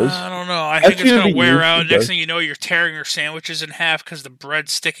 It does. I don't know. I think it's gonna wear out. Next thing you know, you're tearing your sandwiches in half because the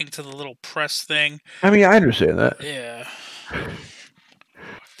bread's sticking to the little press thing. I mean, I understand that. Yeah.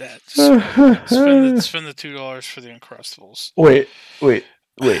 Spend the $2 for the Uncrustables. Wait.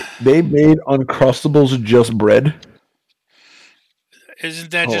 They made Uncrustables just bread? Isn't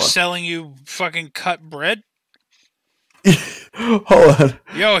that just selling you fucking cut bread? Hold on.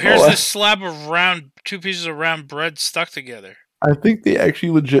 Yo, here's this slab of two pieces of round bread stuck together. I think they actually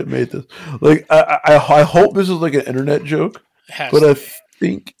legit made this. Like, I hope this is like an internet joke, but I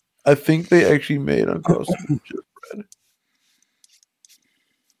think they actually made Uncrustables just bread.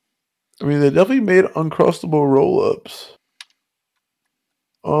 I mean, they definitely made Uncrustable roll-ups.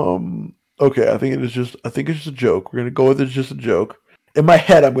 Okay, I think it's just a joke. We're gonna go with it's just a joke. In my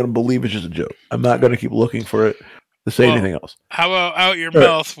head, I'm gonna believe it's just a joke. I'm not gonna keep looking for it to say anything else. How about out your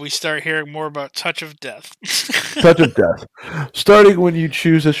mouth? We start hearing more about Touch of Death. Touch of Death. Starting when you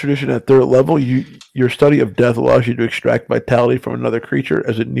choose this tradition at 3rd level, your study of death allows you to extract vitality from another creature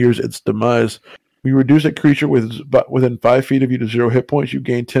as it nears its demise. When you reduce a creature within 5 feet of you to 0 hit points, you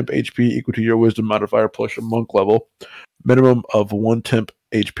gain temp HP equal to your wisdom modifier plus your monk level. Minimum of 1 temp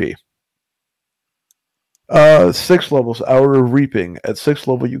HP. 6 levels, Hour of Reaping. At 6th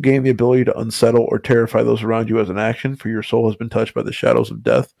level, you gain the ability to unsettle or terrify those around you as an action, for your soul has been touched by the shadows of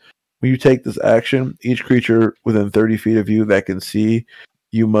death. When you take this action, each creature within 30 feet of you that can see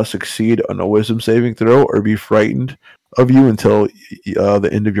you must succeed on a wisdom saving throw or be frightened of you until the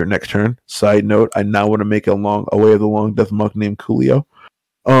end of your next turn. Side note, I now want to make a Way of the Long Death monk named Coolio.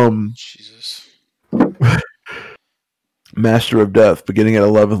 Jesus. Master of Death, beginning at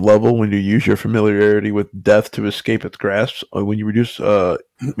 11th level. When you use your familiarity with death to escape its grasp, when you reduce, you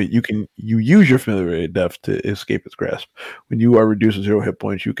use your familiarity with death to escape its grasp. When you are reduced to 0 hit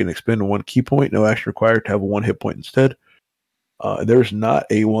points, you can expend 1 key point. No action required to have 1 hit point instead. There's not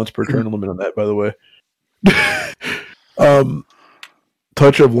a once per turn limit on that, by the way.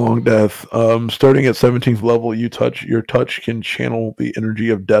 Touch of Long Death. Starting at 17th level, your touch can channel the energy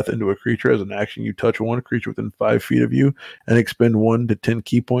of death into a creature. As an action, you touch one creature within 5 feet of you and expend 1 to 10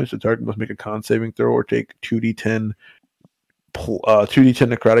 key points. The target must make a con saving throw or take 2d10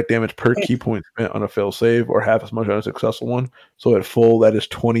 necrotic damage per key point spent on a fail save, or half as much on a successful one. So at full, that is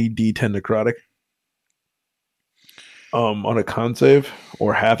 20 d10 necrotic. On a con save,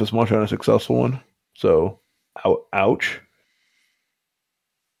 or half as much on a successful one. So, ouch.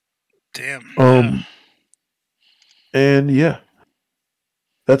 Damn. And yeah,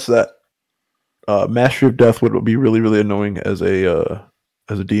 that's that. Mastery of Death would be really, really annoying as a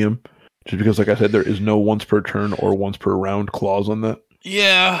DM, just because, like I said, there is no once per turn or once per round clause on that.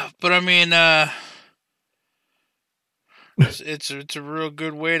 Yeah, but I mean, it's a real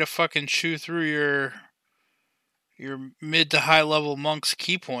good way to fucking chew through your mid to high level monk's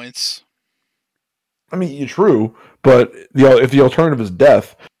key points. I mean, true, but if the alternative is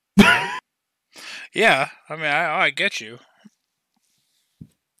death. Yeah, I mean, I get you.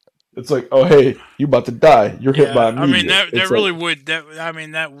 It's like, oh hey, you about to die. You're hit by a meteor. I mean,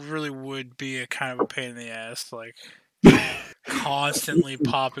 that really would be a kind of a pain in the ass, like constantly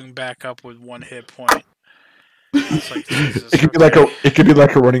popping back up with 1 hit point. It's like, Jesus, it could be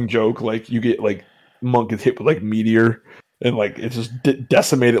like a running joke. Like you get like Monk is hit with like meteor, and like it's just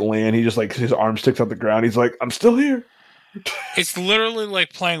decimated land. He just like his arm sticks out the ground. He's like, I'm still here. It's literally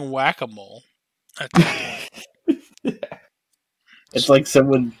like playing whack-a-mole at that point. Yeah. It's like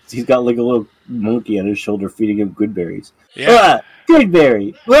he's got like a little monkey on his shoulder feeding him good berries. Yeah. Good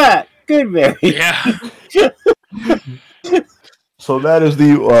berry. Good berry. Yeah. So that is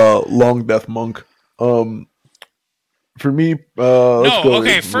the Long Death Monk. For me,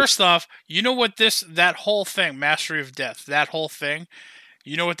 first off, you know what that whole thing, Mastery of Death, that whole thing,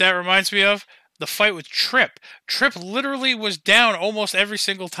 you know what that reminds me of? The fight with Trip. Trip literally was down almost every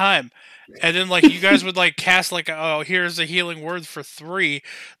single time. And then, like, you guys would, like, cast, like, oh, here's a healing word for 3.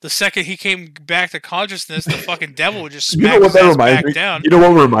 The second he came back to consciousness, the fucking devil would just smack his ass back down. You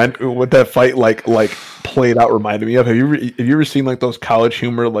know what that fight, like played out reminded me of? Have you ever seen, like, those College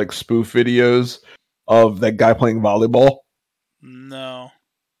Humor, like, spoof videos of that guy playing volleyball? No.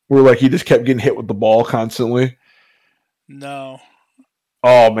 Where, like, he just kept getting hit with the ball constantly? No.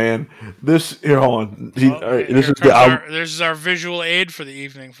 Oh man, here. Hold on. This is our visual aid for the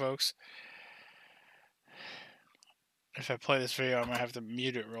evening, folks. If I play this video, I'm gonna have to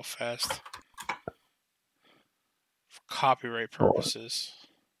mute it real fast for copyright purposes.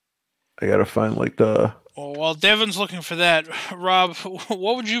 I gotta find like the. Well, while Devin's looking for that, Rob,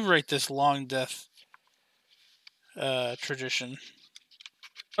 what would you rate this Long Death tradition?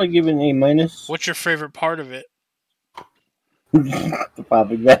 I'll give it an A-. What's your favorite part of it?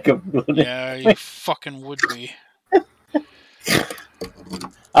 Popping back up. Yeah, you fucking would be.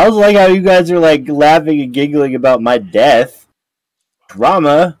 I was like how you guys are like laughing and giggling about my death.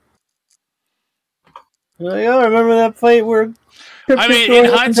 Drama. Like, oh, remember that fight where I mean,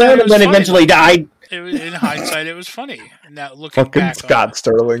 in hindsight, it was then funny. Eventually died. In hindsight, it was funny. Now looking fucking back, Scott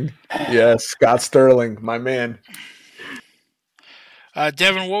Sterling. Yes, Scott Sterling, my man.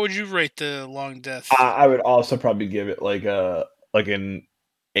 Devin, what would you rate the Long Death? I would also probably give it like an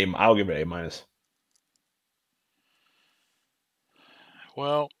A. I'll give it A-.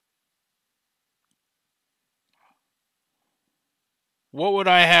 Well, what would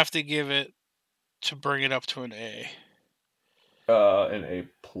I have to give it to bring it up to an A? An A+.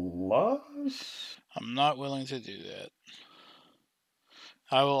 I'm not willing to do that.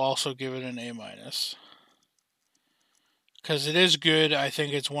 I will also give it an A-. Because it is good. I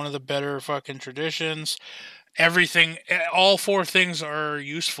think it's one of the better fucking traditions. Everything, all 4 things are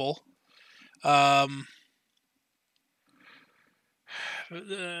useful. The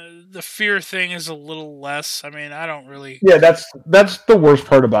fear thing is a little less. I mean, I don't really. Yeah, that's the worst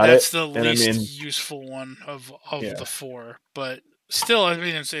part about it. That's the least useful one of the 4. But still, I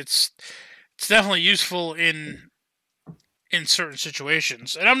mean, it's definitely useful in certain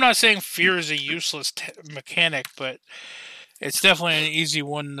situations. And I'm not saying fear is a useless mechanic, but it's definitely an easy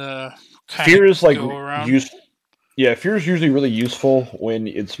one to fear is like go around. Yeah, fear is usually really useful when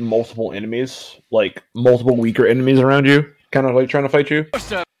it's multiple enemies, like multiple weaker enemies around you, kind of like trying to fight you.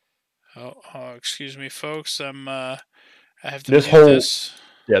 Oh, excuse me, folks. I have to this mute this.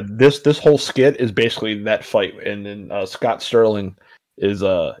 This whole skit is basically that fight, and then Scott Sterling is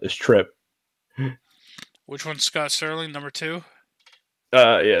Trip. Which one's Scott Sterling? Number 2?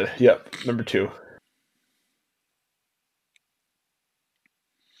 Number 2.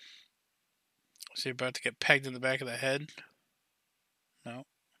 Is he about to get pegged in the back of the head? No.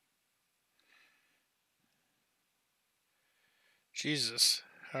 Jesus.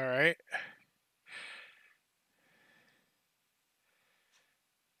 All right.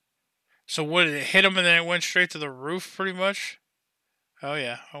 So what, did it hit him and then it went straight to the roof pretty much? Oh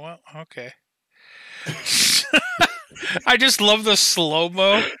yeah. Oh, well, okay. I just love the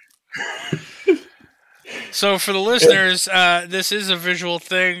slow-mo. So for the listeners, this is a visual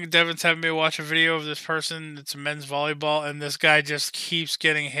thing. Devin's having me watch a video of this person. It's men's volleyball, and this guy just keeps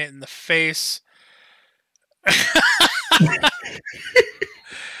getting hit in the face.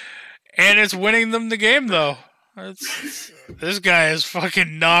 And it's winning them the game, though. This guy is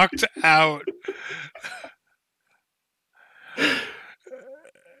fucking knocked out.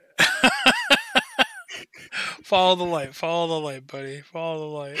 Follow the light, buddy. Follow the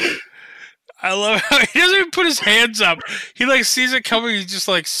light. I love how he doesn't even put his hands up. He like sees it coming. He just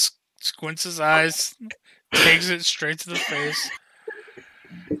like squints his eyes, takes it straight to the face.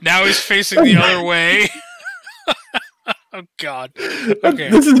 Now he's facing the other way. Oh God. Okay.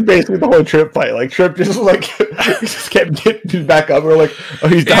 This is basically the whole Trip fight. Like Trip just kept getting back up. We're like, oh,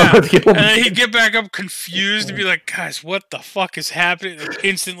 he's down with him. And then he'd get back up confused and be like, guys, what the fuck is happening? And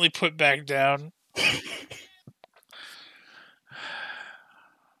instantly put back down.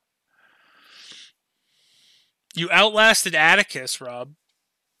 You outlasted Atticus, Rob.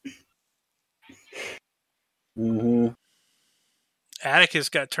 Mm-hmm. Atticus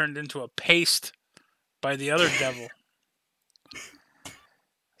got turned into a paste by the other devil.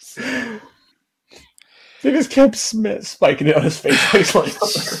 So. They just kept spiking it on his face. Like,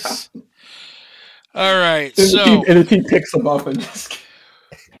 all right, and the team picks him up and just.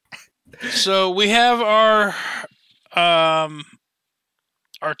 So we have our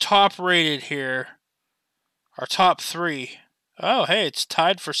top rated here. Our top 3. Oh, hey, it's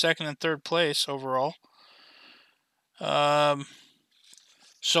tied for second and third place overall. So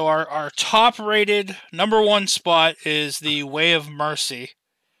our top rated number 1 spot is the Way of Mercy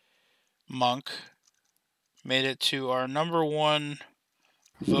monk. Made it to our number 1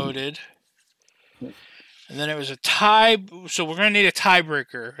 voted. And then it was a tie. So we're going to need a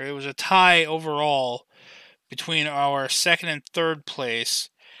tiebreaker. It was a tie overall between our second and third place.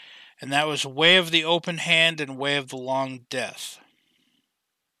 And that was Way of the Open Hand and Way of the Long Death.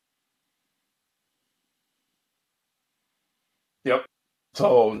 Yep.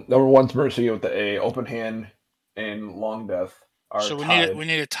 So number 1's Mercy with the A, Open Hand, and Long Death are so tied. we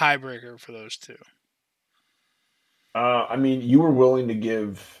need a tiebreaker for those 2. I mean, you were willing to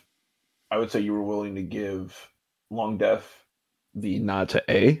give. I would say you were willing to give Long Death the nod to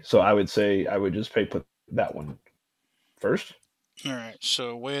A. So I would say I would just put that one first. All right,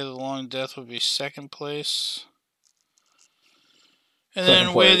 so Way of the Long Death would be second place. And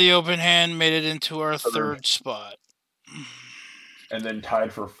then Way of the Open Hand made it into our third spot. And then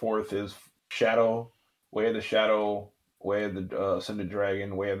tied for 4th is Shadow, Way of the Shadow, Way of the Ascended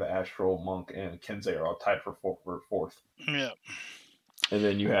Dragon, Way of the Astral Monk, and Kensei are all tied for 4th. Yeah. And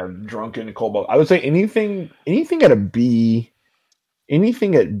then you have Drunken and Cobalt. I would say anything at a B.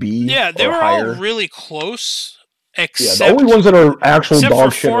 Anything at B. Yeah, they were higher. all really close. Except, the only ones that are actual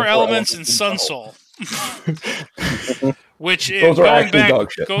dog shit are 4 Elements and Sun Soul. Which those are actually dog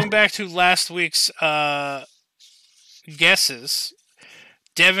shit. Going back to last week's guesses,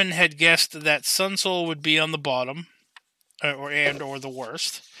 Devin had guessed that Sun Soul would be on the bottom, or the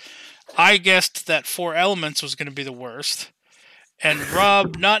worst. I guessed that 4 Elements was going to be the worst. And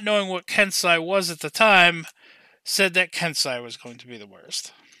Rob, not knowing what Kensei was at the time, said that Kensei was going to be the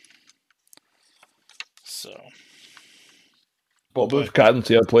worst. So... Bold move, Cotton.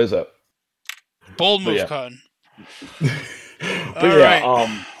 See how it plays out. Bold move, Cotton. All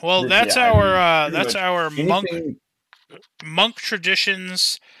right. Well, that's our monk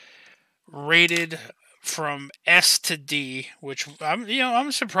traditions rated from S to D, which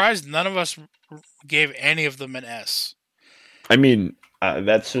I'm surprised none of us gave any of them an S. I mean,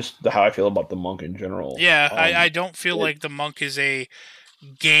 that's just how I feel about the monk in general. Yeah, I don't feel like the monk is a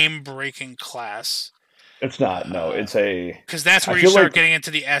game-breaking class. It's not. No, it's a... Because that's where you start getting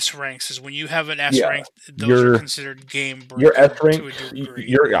into the S ranks, is when you have an S rank, those are considered game-breaking. Your S rank,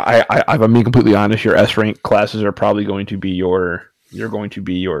 I'm going to be completely honest, your S rank classes are probably going to be your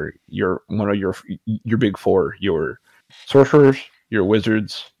one of your big 4, your sorcerers, your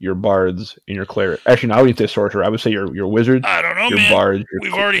wizards, your bards, and your cleric. Actually, no, I wouldn't say sorcerer. I would say your wizards. I don't know, your man. bards.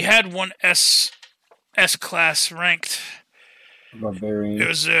 We've already had one S class ranked. Barbarian. It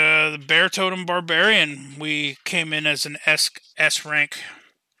was the Bear Totem Barbarian. We came in as an S rank.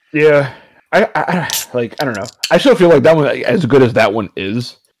 Yeah, I don't know. I still feel like that one, as good as that one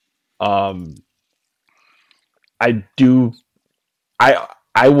is.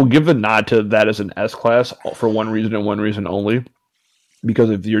 I will give the nod to that as an S class for one reason and one reason only, because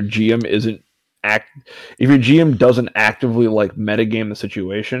if your GM doesn't actively like metagame the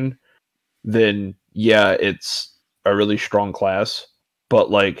situation, then yeah, it's a really strong class.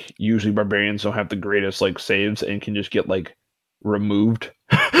 But like usually barbarians don't have the greatest like saves and can just get like removed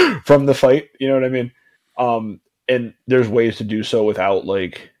from the fight. You know what I mean? And there's ways to do so without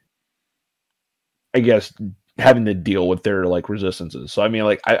like, I guess, having to deal with their like resistances. So I mean,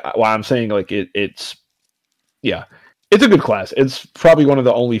 like, I'm saying like it's a good class. It's probably one of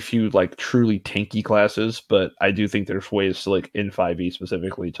the only few like truly tanky classes, but I do think there's ways to like in 5e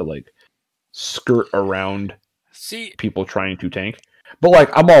specifically to like skirt around people trying to tank. But like,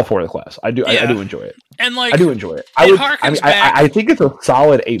 I'm all for the class. I do enjoy it, and like I do enjoy it. I think it's a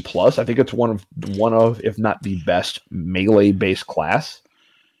solid A+. I think it's one of if not the best melee based class.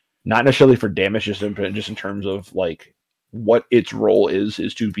 Not necessarily for damage, just in terms of like what its role is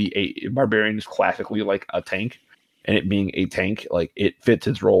to be a barbarian is classically like a tank, and it being a tank, like it fits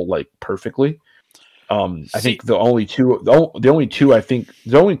its role like perfectly. I think the only two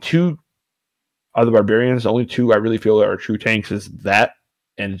other barbarians, the only two I really feel that are true tanks is that,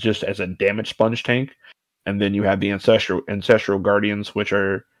 and just as a damage sponge tank, and then you have the ancestral guardians, which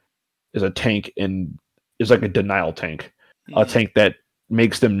is a tank and is like a denial tank, a tank that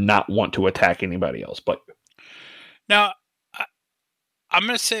makes them not want to attack anybody else. But now, I'm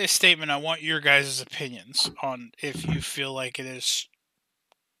going to say a statement. I want your guys' opinions on if you feel like it is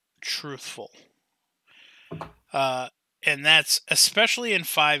truthful. And that's especially in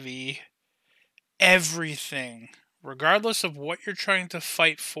 5e, everything, regardless of what you're trying to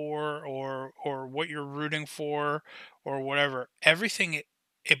fight for or what you're rooting for or whatever, everything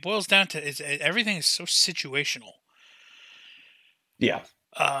it boils down to everything is so situational. Yeah.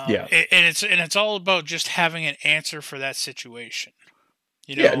 And it's all about just having an answer for that situation.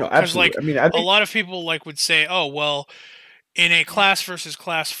 You know, yeah, no, absolutely. Like, I mean, I think a lot of people like would say, "Oh, well, in a class versus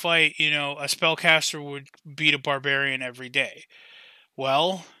class fight, you know, a spellcaster would beat a barbarian every day."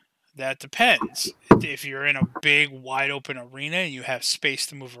 Well, that depends. If you're in a big, wide open arena and you have space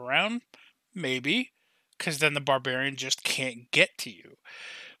to move around, maybe, because then the barbarian just can't get to you.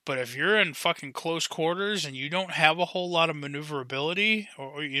 But if you're in fucking close quarters and you don't have a whole lot of maneuverability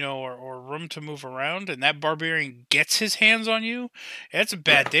or room to move around, and that barbarian gets his hands on you, it's a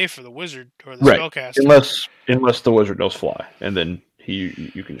bad day for the wizard or the spellcaster. Unless the wizard knows fly, and then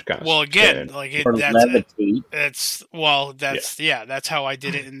you can just kind of. Well, again, like that's how I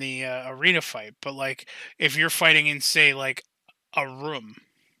did it in the arena fight. But like, if you're fighting in, say, like a room.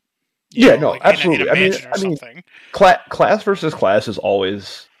 Absolutely. I mean, class versus class is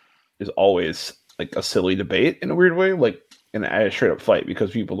always like a silly debate in a weird way, like in a straight up fight,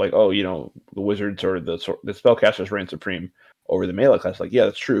 because people like, oh, you know, the wizards or the spellcasters reign supreme over the melee class. Like, yeah,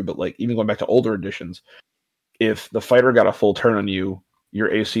 that's true, but like even going back to older editions, if the fighter got a full turn on you,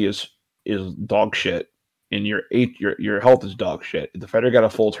 your AC is dog shit, and your health is dog shit. If the fighter got a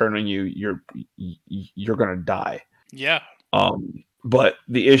full turn on you, you're gonna die. Yeah. But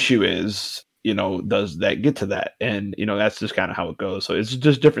the issue is, you know, does that get to that? And, you know, that's just kind of how it goes. So it's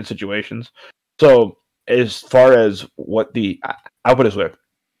just different situations. So as far as I'll put it this way,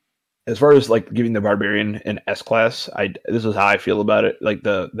 as far as like giving the barbarian an S class, this is how I feel about it. Like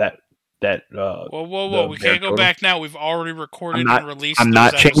whoa, we can't go back now. We've already recorded and released. I'm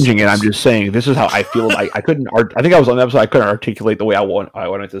not changing it. I'm just saying this is how I feel. I think I was on the episode. I couldn't articulate the way I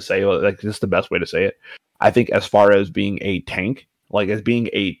wanted to say it. Like, this is the best way to say it. I think as far as being a tank, like as being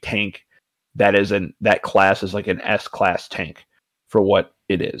a tank, that class is like an S class tank for what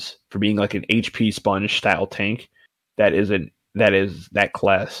it is. For being like an HP sponge style tank, that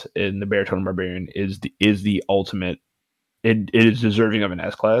class in the Bear Totem Barbarian is the ultimate. It is deserving of an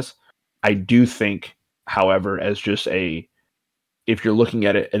S class. I do think, however, as just if you're looking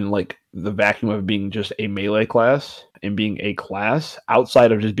at it in like the vacuum of being just a melee class and being a class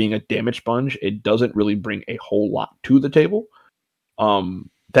outside of just being a damage sponge, it doesn't really bring a whole lot to the table.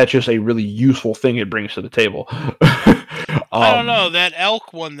 That's just a really useful thing it brings to the table. I don't know, that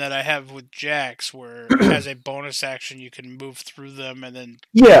elk one that I have with Jax, where as a bonus action you can move through them and then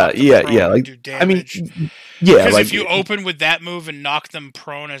knock them prone and like do damage. because if you open with that move and knock them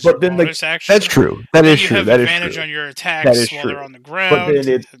prone as but your then bonus action, that's true. That then is you true. have That is advantage true. on your That attacks is while true. they're on the But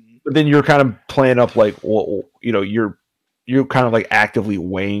ground. then you're kind of playing up like, well, you're kind of like actively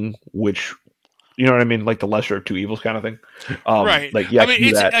weighing which, you know what I mean, like the lesser of two evils kind of thing. Right. Like yeah, I mean, do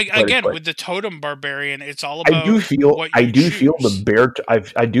it's that, again but with the totem barbarian. It's all I about what you do feel the choose. bear.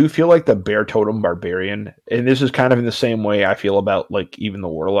 I do feel like the bear totem barbarian, and this is kind of in the same way I feel about like even the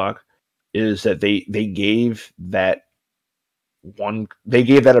warlock, is that they gave that one, they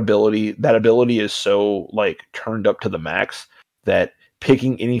gave that ability. That ability is so like turned up to the max that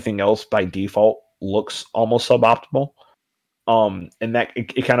picking anything else by default looks almost suboptimal. And that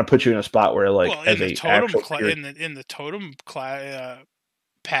it kind of puts you in a spot where like Well, as in the a totem actual in the totem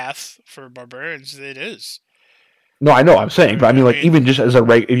path for barbarians, it is. No, I know. I'm saying, but I mean, like, mean, even just as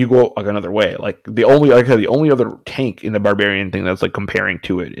a if you go like another way, like the only, like I said, the only other tank in the barbarian thing that's like comparing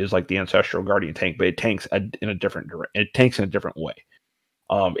to it is like the ancestral guardian tank, but it tanks in a different it tanks in a different way.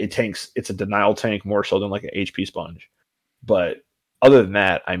 It's a denial tank more so than like an HP sponge. But other than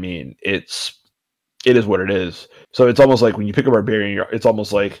that, I mean, it is what it is. So it's almost like when you pick a barbarian, it's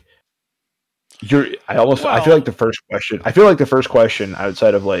almost like I feel like the first question. I feel like the first question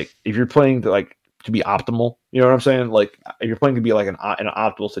outside of like if you're playing to be optimal, you know what I'm saying? Like if you're playing to be like in an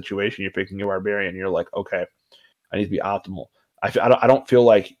optimal situation, you're picking a barbarian. You're like, okay, I need to be optimal. I don't feel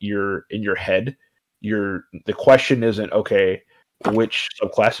like you're in your head. The question isn't okay, which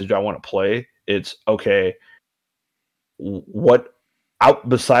subclasses do I want to play? It's okay, what out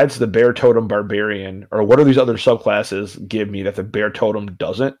besides the bear totem barbarian, or what are these other subclasses give me that the bear totem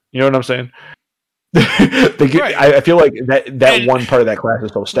doesn't? You know what I'm saying? Right. I feel like that one part of that class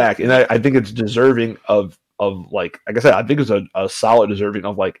is so stacked, and I think it's deserving of like I said, I think it's a solid deserving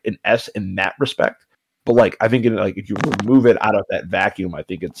of like an S in that respect. But like I think if you remove it out of that vacuum, I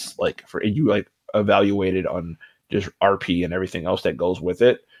think it's like you like evaluate it on just RP and everything else that goes with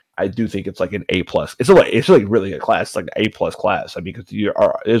it. I do think it's like an A plus. It's like really a class. It's like an A plus class. I mean, because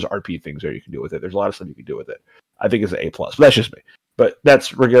there's RP things there you can do with it. There's a lot of stuff you can do with it. I think it's an A plus. But that's just me. But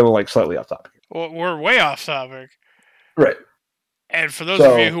we're getting like slightly off topic. Well, we're way off topic. Right. And for those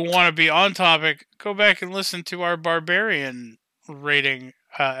of you who want to be on topic, go back and listen to our barbarian rating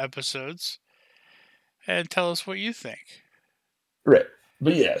episodes and tell us what you think. Right.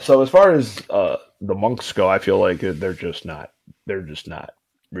 But yeah, so as far as the monks go, I feel like they're just not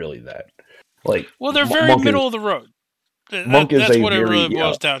really that. Like, well, they're very middle of the road. That's what it really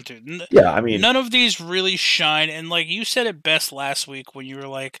boils down to. Yeah, I mean, none of these really shine. And like you said it best last week when you were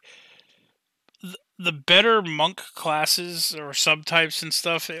like, the better monk classes or subtypes and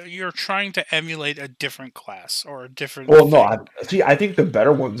stuff, you're trying to emulate a different class or a different. Well, no, I think the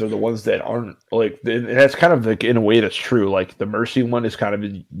better ones are the ones that aren't like. That's kind of like in a way that's true. Like the mercy one is kind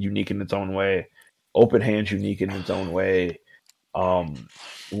of unique in its own way. Open hand's unique in its own way.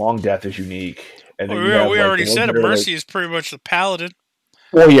 Long death is unique. And we already said a mercy is pretty much the paladin.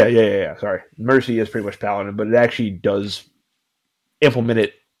 Well, yeah. Sorry, mercy is pretty much paladin, but it actually does implement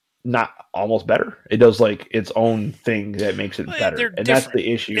it. Not almost better. It does like its own thing that makes it better, and that's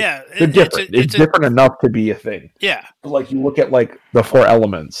the issue. Yeah, they're different. It's different enough to be a thing. Yeah, but like you look at like the four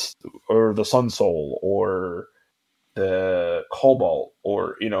elements, or the sun soul, or the cobalt,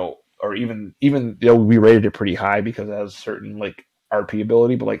 or or even we rated it pretty high because it has certain like RP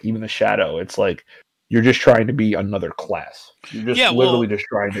ability, but like even the shadow, it's like you're just trying to be another class. You're just literally just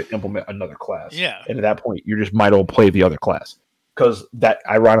trying to implement another class. Yeah, and at that point, you just might as well play the other class. Because that,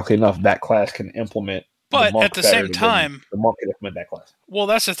 ironically enough, that class can implement. But at the same time, the monk can implement that class. Well,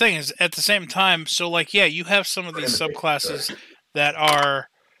 that's the thing is at the same time. So, like, yeah, you have some of these subclasses that are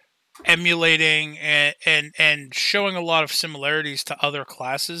emulating and showing a lot of similarities to other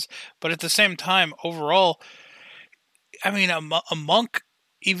classes. But at the same time, overall, I mean, a monk,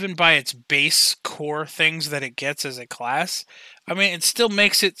 even by its base core things that it gets as a class, I mean, it still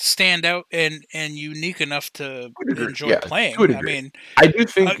makes it stand out and unique enough to enjoy playing. I mean, I do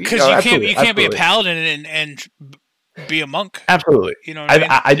think because you can't be a paladin and be a monk. Absolutely, you know. What I mean?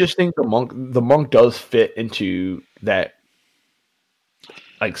 I just think the monk does fit into that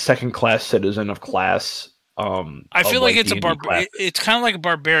like second class citizen of class. I feel like it's it's kind of like a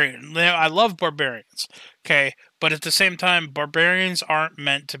barbarian. I love barbarians. Okay, but at the same time, barbarians aren't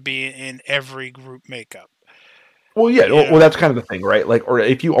meant to be in every group makeup. Well, yeah. Well, that's kind of the thing, right? Like, or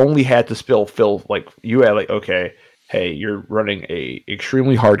if you only had to fill, like, you had like, okay, hey, you're running a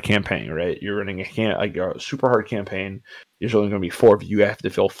extremely hard campaign, right? You're running a super hard campaign. There's only going to be 4 of you. You have to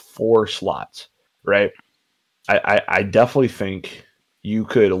fill 4 slots, right? I definitely think you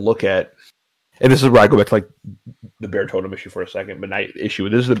could look at, and this is where I go back to like the bear totem issue for a second, but not issue.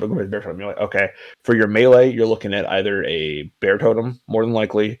 This is the bear totem. You're like, okay, for your melee, you're looking at either a bear totem, more than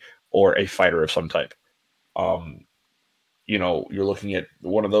likely, or a fighter of some type. You're looking at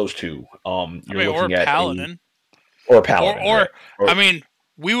one of those two. You're looking at paladin. Or a paladin. Or right? I mean,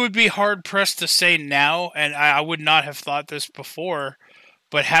 we would be hard pressed to say now, and I would not have thought this before,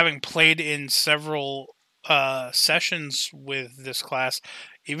 but having played in several sessions with this class,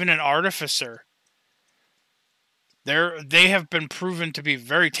 even an artificer, they have been proven to be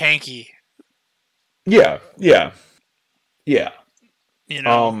very tanky. Yeah.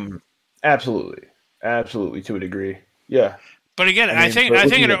 Absolutely to a degree. Yeah. But again, I think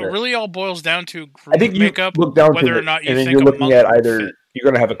it really all boils down to group makeup, whether or not you think you're looking at either fit. You're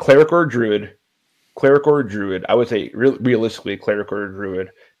going to have a cleric or a druid. I would say realistically a cleric or a druid,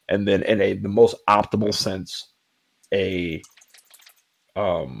 and then in the most optimal sense, a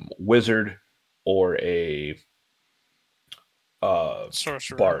wizard or a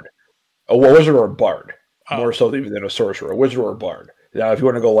sorcerer, bard, a wizard or a bard, more so even than a sorcerer, a wizard or a bard. Now, if you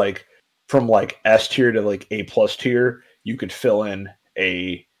want to go like from like S tier to like A+ tier, you could fill in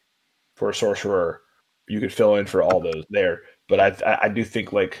for a sorcerer, you could fill in for all those there. But I do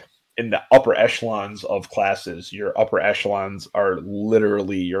think like in the upper echelons of classes, your upper echelons are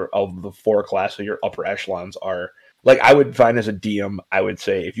literally of the 4 classes, your upper echelons are like, I would find as a DM, I would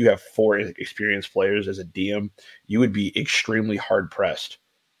say if you have 4 experienced players as a DM, you would be extremely hard pressed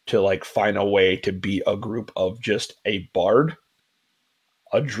to like find a way to beat a group of just a bard,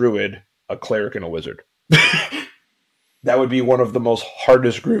 a druid, a cleric, and a wizard. That would be one of the most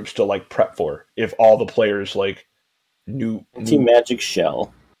hardest groups to like prep for if all the players like knew magic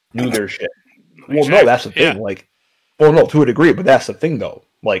shell, knew their shit. Well, no, that's the thing. Yeah. Like, well, no, to a degree, but that's the thing though.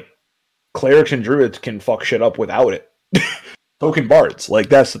 Like, clerics and druids can fuck shit up without it. So can bards. Like,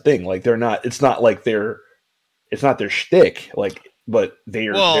 that's the thing. Like, they're not. It's not like it's not their shtick. Like, but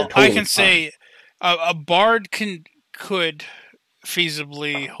they're. Well, they're totally I can say a bard could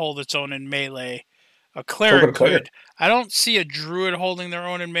feasibly hold its own in melee. A cleric could. I don't see a druid holding their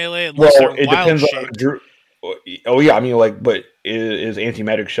own in melee unless they're wild shaped. Oh yeah, I mean, like, but is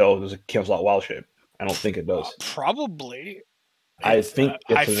anti-magic shell, does it cancel out wild shape? I don't think it does. Probably. I think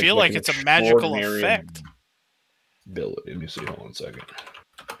I feel like it's a magical effect. Ability. Let me see. Hold on a second.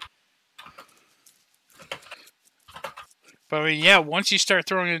 But I mean, yeah, once you start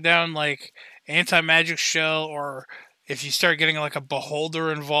throwing it down like anti-magic shell, or if you start getting like a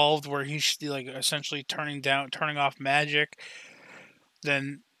beholder involved where he's like essentially turning off magic,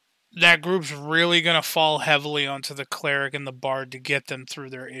 then that group's really going to fall heavily onto the cleric and the bard to get them through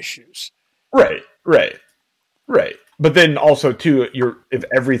their issues. Right. But then also too, if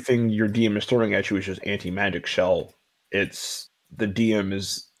everything your DM is throwing at you is just anti-magic shell, it's the DM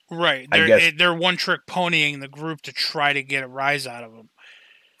is right. They're one-trick ponying the group to try to get a rise out of them.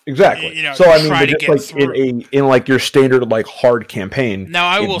 Exactly. So I mean, but just like in like your standard like hard campaign. Now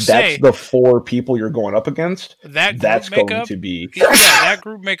I will say that's the 4 people you're going up against. That's going to be that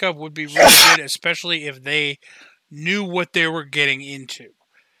group makeup would be really good, especially if they knew what they were getting into.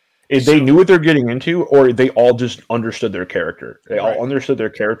 If they knew what they're getting into, or they all just understood their character. They all understood their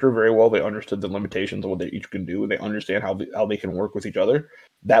character very well. They understood the limitations of what they each can do. They understand how they can work with each other.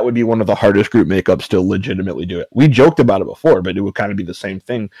 That would be one of the hardest group makeups to legitimately do it. We joked about it before, but it would kind of be the same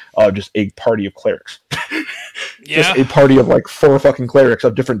thing. Just a party of clerics. Just a party of like 4 fucking clerics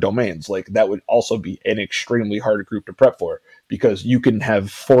of different domains. Like, that would also be an extremely hard group to prep for, because you can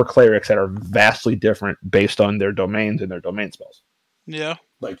have 4 clerics that are vastly different based on their domains and their domain spells. Yeah.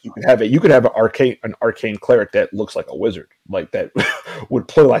 Like, you could have an arcane cleric that looks like a wizard, like that would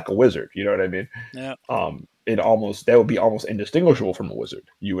play like a wizard. You know what I mean? Yeah. That would be almost indistinguishable from a wizard.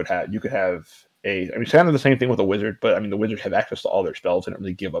 You could have it's kind of the same thing with a wizard, but I mean, the wizards have access to all their spells and don't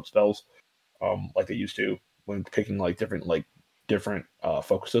really give up spells, like they used to when picking like different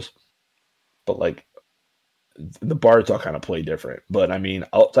focuses. But like the bards all kind of play different. But I mean,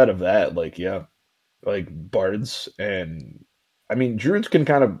 outside of that, like, yeah, like bards and. I mean, druids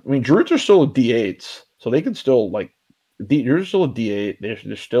druids are still D8s, so they can still, like, druids are still a D8.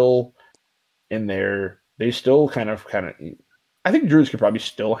 They're still in there. They still kind of, I think druids could probably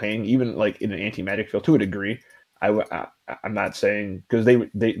still hang, even, like, in an anti-magic field, to a degree. I'm not saying, because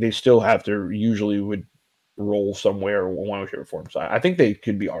they still have to, usually would roll somewhere, one way, shape, or form. So I think they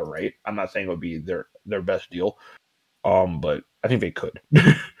could be all right. I'm not saying it would be their best deal, but I think they could.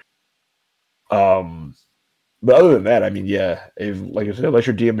 But other than that, I mean, yeah, like I said, unless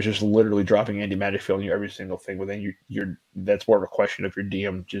your DM is just literally dropping anti-magic field on you every single thing, but then you're that's more of a question of your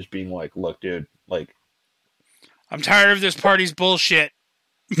DM just being like, look, dude, like, I'm tired of this party's bullshit.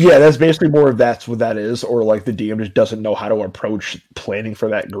 Yeah, that's basically more of that's what that is, or like the DM just doesn't know how to approach planning for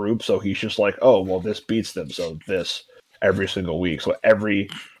that group, so he's just like, oh, well, this beats them, so this every single week. So every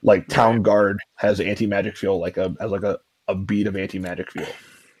like town guard has anti-magic feel like a beat of anti-magic feel,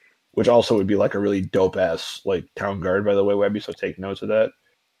 which also would be like a really dope ass like town guard, by the way, Webby. So take notes of that.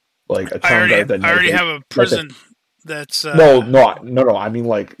 Like a town guard that I already knows, have a prison that's no. I mean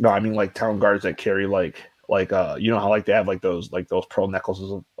like town guards that carry like you know how like they have like those pearl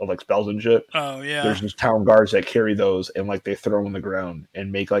necklaces of like spells and shit. Oh yeah. There's these town guards that carry those and like they throw them on the ground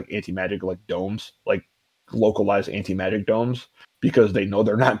and make like anti-magic like domes, like localized anti-magic domes, because they know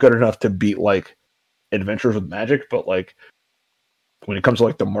they're not good enough to beat like adventurers with magic, but like when it comes to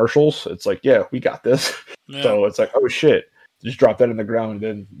like the marshals, it's like, yeah, we got this. Yeah. So it's like, oh shit, just drop that in the ground and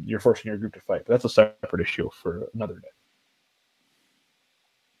then you're forcing your group to fight. But that's a separate issue for another day.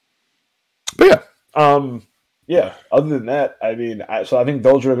 But yeah, other than that, I mean, I think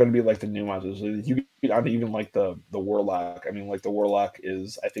those are going to be like the nuances. You get onto even like the warlock. I mean, like the warlock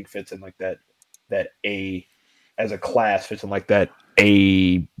is, I think, fits in like that A as a class, fits in like that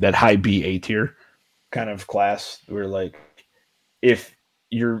high B A tier kind of class, where like if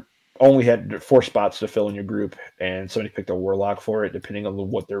you're only had 4 spots to fill in your group and somebody picked a warlock for it, depending on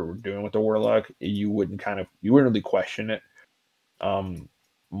what they were doing with the warlock, you wouldn't really question it.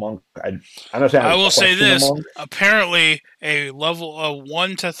 Monk, I will say this: apparently, a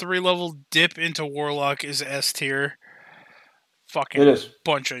 1 to 3 level dip into warlock is S tier. Fucking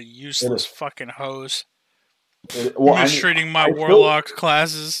bunch of useless fucking hoes. Mistreating my warlock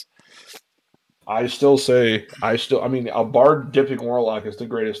classes. I mean, a bard dipping warlock is the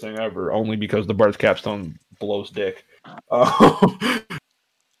greatest thing ever, only because the bard's capstone blows dick.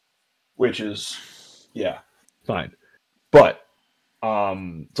 Which is, yeah, fine. But,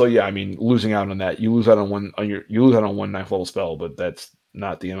 so yeah, I mean, losing out on that, you lose out on one 9th level spell, but that's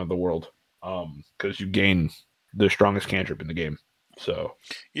not the end of the world. Because you gain the strongest cantrip in the game. So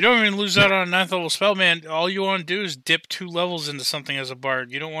you don't even lose out on a 9th level spell, man. All you want to do is dip 2 levels into something as a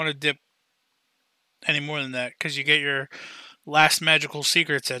bard. You don't want to dip any more than that, because you get your last magical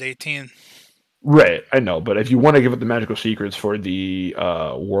secrets at 18. Right, I know, but if you want to give it the magical secrets for the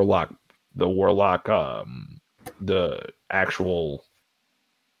warlock, the actual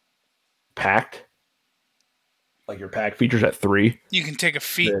pact, like your pact features at 3, you can take a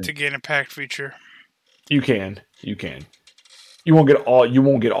feat to gain a pact feature. You can. You won't get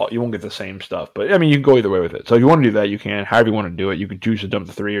the same stuff, but I mean, you can go either way with it. So if you want to do that, you can. However you want to do it, you can choose to dump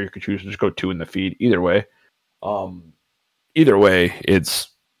the 3, or you can choose to just go 2 in the feed. Either way, it's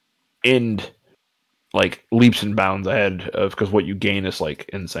end like leaps and bounds ahead of, because what you gain is like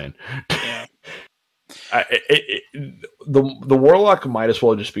insane. Yeah. The warlock might as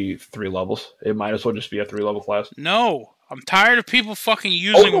well just be 3 levels. It might as well just be a 3-level class. No, I'm tired of people fucking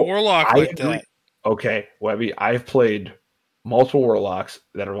using warlock like that. Okay, Webby, I've played multiple warlocks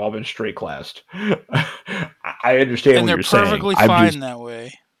that have all been straight classed. I understand what you're saying. And they're perfectly fine that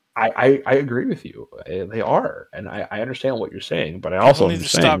way. I agree with you. They are, and I understand what you're saying, but I also need to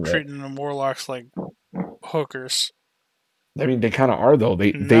stop treating them warlocks like hookers. I mean, they kind of are, though.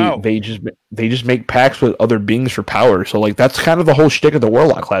 They just make pacts with other beings for power. So like that's kind of the whole shtick of the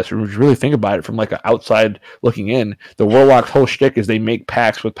warlock class. If you really think about it from like an outside looking in, the warlock's whole shtick is they make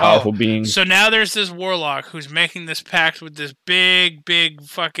pacts with powerful beings. So now there's this warlock who's making this pact with this big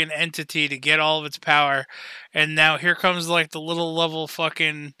fucking entity to get all of its power, and now here comes like the little level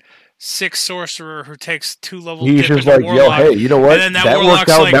fucking 6 sorcerer who takes 2 level. He's just like, warlock, yo, hey, you know what? And then that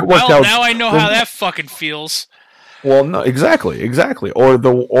warlock's like, well, now I know how that fucking feels. Well, no, exactly.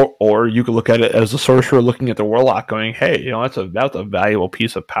 Or you could look at it as a sorcerer looking at the warlock, going, "Hey, you know, that's a valuable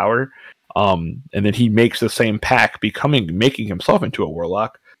piece of power." And then he makes the same pack, making himself into a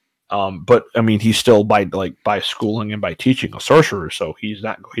warlock. But I mean, he's still by schooling and by teaching a sorcerer, so he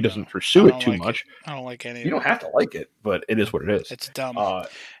doesn't pursue it too much. I don't like any. You don't have to like it, but it is what it is. It's dumb.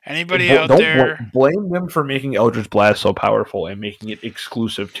 Anybody out there, blame them for making Eldritch Blast so powerful and making it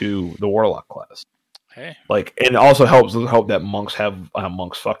exclusive to the warlock class. Hey. Like, and it also helps that monks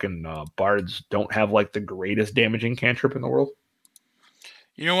bards don't have like the greatest damaging cantrip in the world.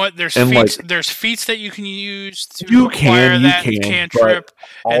 You know what? There's feats that you can use to acquire that cantrip,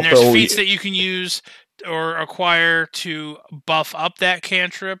 and there's feats that you can use or acquire to buff up that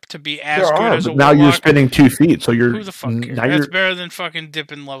cantrip to be as good as a warlock. Now you're spending 2 feet, so you're who the fuck cares? That's better than fucking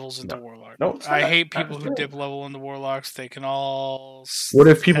dipping levels into warlock. No, I hate people who dip level into warlocks. They can all. What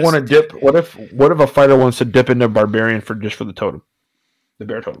if people want to dip? What if a fighter wants to dip into barbarian for the totem, the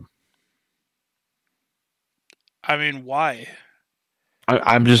bear totem? I mean, why?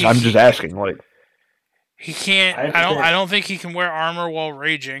 I'm just asking. Like, He can't. I don't think he can wear armor while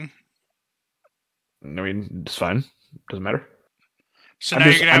raging. I mean, it's fine. Doesn't matter. So now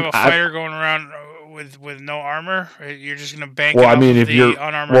you're gonna have a fighter going around with no armor. You're just gonna bank well, off I mean, of if the you're,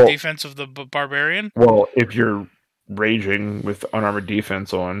 unarmored defense of the barbarian. Well, if you're raging with unarmored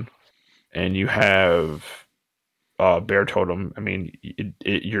defense on, and you have bear totem, I mean,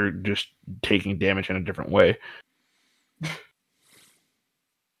 you're just taking damage in a different way.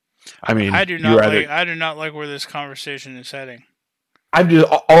 I mean, I do not like where this conversation is heading.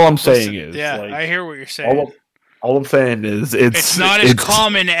 All I'm saying is, yeah, like, I hear what you're saying. All I'm saying is, it's not as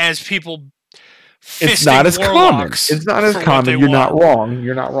common as people. It's not as common. It's not as common. You're not wrong.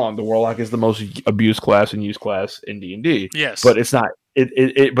 You're not wrong. The warlock is the most abused class and used class in D&D. Yes, but it's not.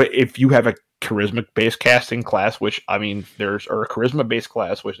 But if you have a charisma-based casting class, which I mean, or a charisma-based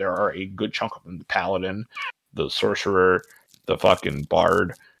class, which there are a good chunk of them: the paladin, the sorcerer, the fucking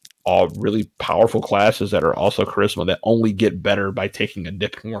bard, all really powerful classes that are also charisma that only get better by taking a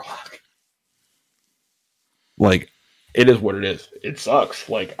dip in warlock. Like, it is what it is. It sucks.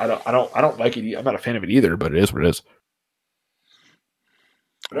 Like, I don't like it. I'm not a fan of it either, but it is what it is.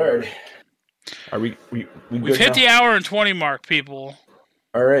 All right. Are we We've hit the hour and 20 mark, people.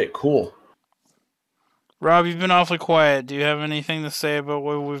 All right, cool. Rob, you've been awfully quiet. Do you have anything to say about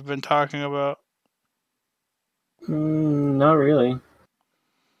what we've been talking about? Not really.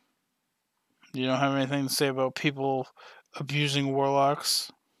 You don't have anything to say about people abusing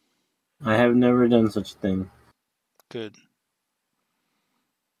warlocks? I have never done such a thing. Good.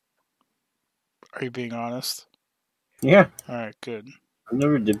 Are you being honest? Yeah. Alright, good. I've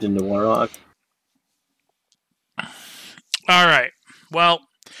never dipped into warlock. Alright. Well,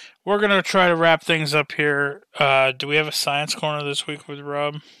 we're going to try to wrap things up here. Do we have a science corner this week with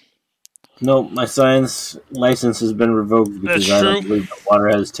Rob? No, my science license has been revoked because I don't believe that water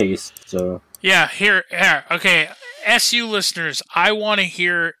has taste. So yeah, here. Okay, SU listeners, I want to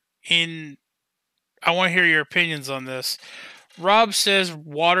hear your opinions on this. Rob says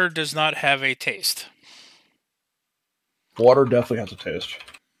water does not have a taste. Water definitely has a taste.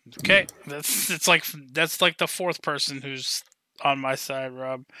 Okay, that's like the fourth person who's on my side,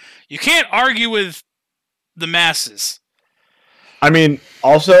 Rob. You can't argue with the masses. I mean,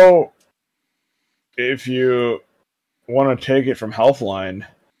 also, if you want to take it from Healthline,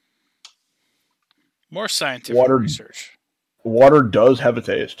 more scientific research. Water does have a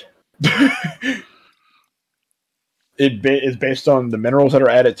taste. It is based on the minerals that are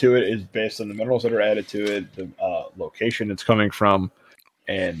added to it. It's based on the minerals that are added to it, the location it's coming from,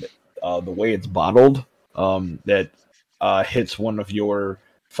 and the way it's bottled. That hits one of your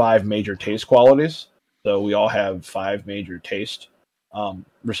 5 major taste qualities. So we all have 5 major taste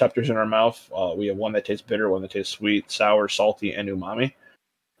receptors in our mouth. We have one that tastes bitter, one that tastes sweet, sour, salty, and umami.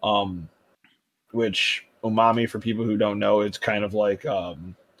 Which umami, for people who don't know, it's kind of like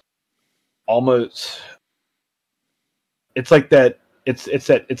almost. It's like that. It's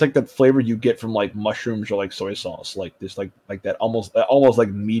like that flavor you get from like mushrooms or like soy sauce, like this, like that almost like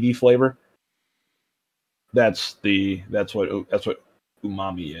meaty flavor. That's what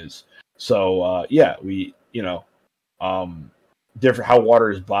umami is. So yeah, we different how water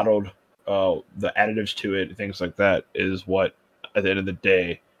is bottled, the additives to it, things like that is what at the end of the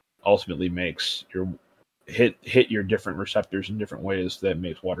day ultimately makes your hit your different receptors in different ways that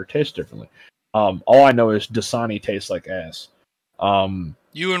makes water taste differently. All I know is Dasani tastes like ass.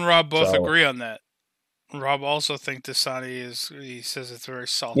 You and Rob both agree on that. Rob also thinks Dasani he says it's very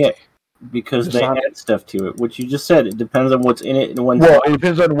salty. Yeah, because they add stuff to it, which you just said. It depends on what's in it. It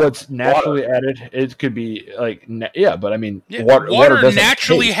depends on what's naturally added. It could be like, but I mean, water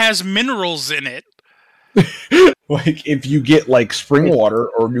naturally has minerals in it. Like if you get like spring water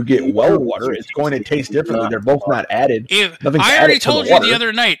or you get well water, it's going to taste differently. They're both not added. I already told you the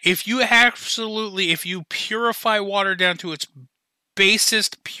other night, if you purify water down to its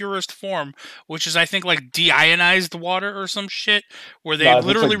basest, purest form, which is I think like deionized water or some shit, where they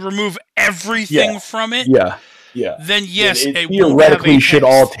literally remove everything from it. Yeah. Then yes, it theoretically should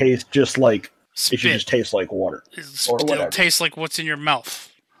all taste just like spit. It should just taste like water. It'll taste like what's in your mouth.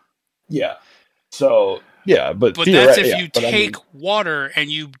 Yeah. So yeah, but that's if you take water and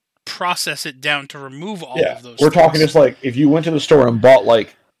you process it down to remove all of those. We're talking just like if you went to the store and bought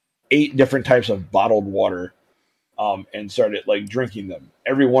like 8 different types of bottled water, and started like drinking them.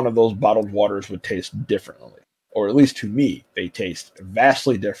 Every one of those bottled waters would taste differently, or at least to me, they taste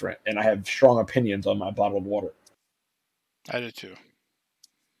vastly different. And I have strong opinions on my bottled water. I do too.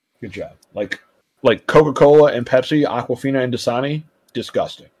 Good job. Like Coca-Cola and Pepsi, Aquafina and Dasani,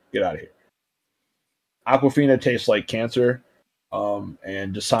 disgusting. Get out of here. Aquafina tastes like cancer,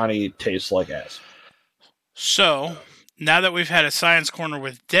 and Dasani tastes like ass. So, now that we've had a science corner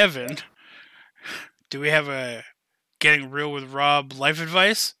with Devin, do we have a Getting Real with Rob life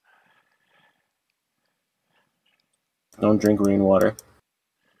advice? Don't drink rainwater.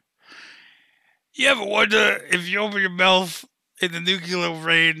 You ever wonder if you open your mouth in the nuclear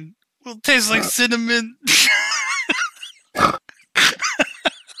rain, will it taste like cinnamon?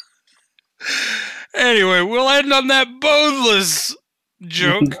 Anyway, we'll end on that boneless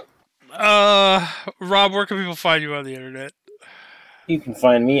joke. Rob, where can people find you on the internet? You can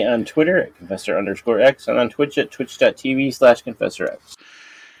find me on Twitter at Confessor_X and on Twitch at twitch.tv/ConfessorX.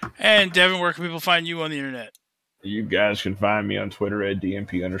 And Devin, where can people find you on the internet? You guys can find me on Twitter at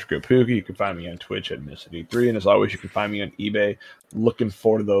DMP_Pookie. You can find me on Twitch at Missity3. And as always, you can find me on eBay looking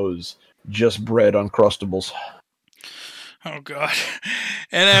for those just bread Uncrustables. Oh, God.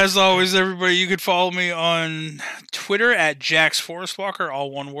 And as always, everybody, you could follow me on Twitter at JaxForestWalker,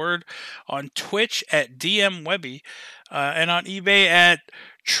 all one word, on Twitch at DMWebby, and on eBay at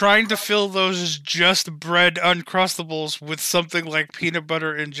trying to fill those just bread Uncrustables with something like peanut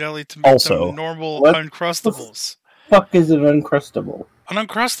butter and jelly to make them normal Uncrustables. What the fuck is an Uncrustable? An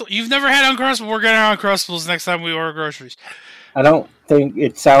Uncrustable? You've never had Uncrustables? We're getting Uncrustables next time we order groceries. I don't think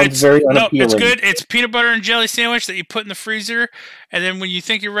it sounds very unappealing. No, it's good. It's peanut butter and jelly sandwich that you put in the freezer, and then when you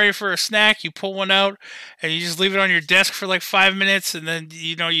think you're ready for a snack, you pull one out, and you just leave it on your desk for like 5 minutes, and then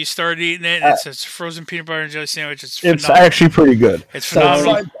you start eating it, and it's frozen peanut butter and jelly sandwich. It's actually pretty good. It's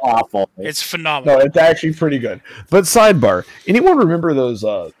phenomenal. It's awful. It's phenomenal. No, it's actually pretty good. But sidebar, anyone remember those,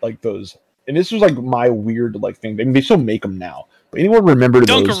 those, and this was like my weird thing, they still make them now, but anyone remember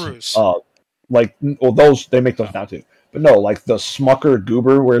Dunkaroos? Those, they make those now too. But no, like the Smucker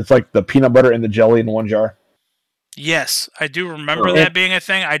Goober, where it's like the peanut butter and the jelly in one jar. Yes, I do remember that being a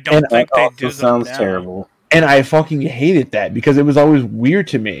thing. I don't think they do them sounds now. terrible. And I fucking hated that because it was always weird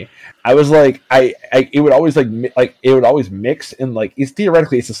to me. I was like, it would always it would always mix and it's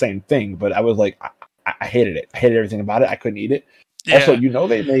theoretically it's the same thing, but I was like, I hated it. I hated everything about it. I couldn't eat it. Yeah. Also,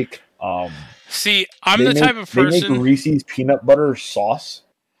 they make See, I'm the type of person. They make Reese's peanut butter sauce.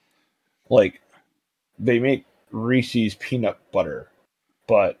 They make Reese's peanut butter,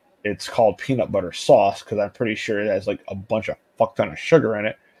 but it's called peanut butter sauce because I'm pretty sure it has a bunch of fuck ton of sugar in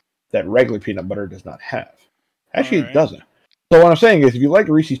it that regular peanut butter does not have. Actually, It doesn't. So what I'm saying is, if you like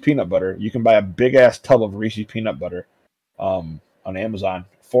Reese's peanut butter, you can buy a big ass tub of Reese's peanut butter on Amazon.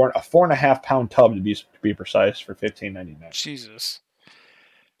 A 4.5 pound tub to be precise for $15.99. Jesus.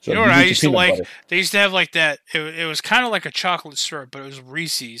 So you know what I used to like? Butter. They used to have that. It was kind of like a chocolate syrup, but it was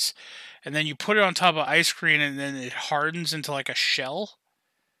Reese's. And then you put it on top of ice cream, and then it hardens into a shell.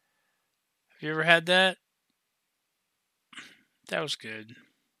 Have you ever had that? That was good.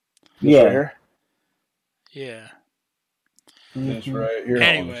 Yeah. Yeah. That's right. Here,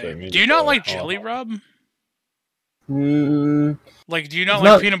 anyway, do you not like jelly, Rob? Do you not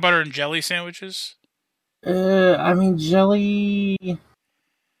like peanut butter and jelly sandwiches? I mean, jelly.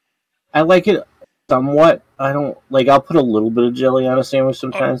 I like it somewhat. I don't I'll put a little bit of jelly on a sandwich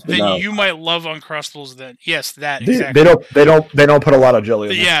sometimes. But then you might love Uncrustables. Then yes, that exactly. They don't put a lot of jelly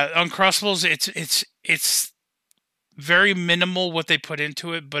in. Yeah, Uncrustables. It's very minimal what they put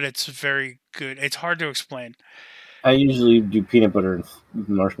into it, but it's very good. It's hard to explain. I usually do peanut butter and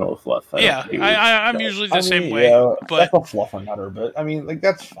marshmallow fluff. I'm usually the same way. Yeah, but that's a fluff on nutter, but I mean,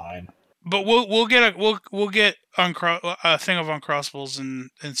 that's fine. But we'll get a thing of Uncrustables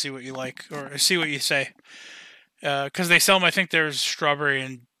and see what you like or see what you say, because they sell them. I think there's strawberry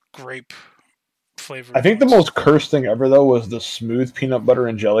and grape flavor. I think the most cursed thing ever though was the smooth peanut butter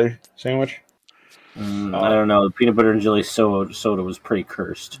and jelly sandwich. I don't know. The peanut butter and jelly soda was pretty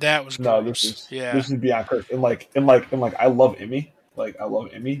cursed. That was gross. This is beyond cursed. And I love Emmy. I love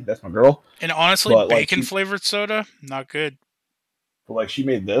Emmy. That's my girl. And honestly, bacon flavored soda, not good. But she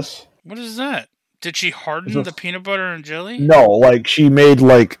made this. What is that? Did she harden the peanut butter and jelly? No, she made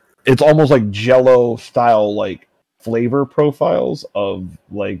it's almost like Jell-O style flavor profiles of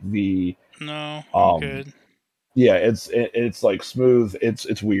the. No, I'm good. Yeah, it's smooth.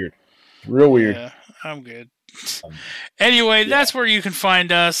 It's weird, real weird. Yeah, I'm good. Anyway, that's where you can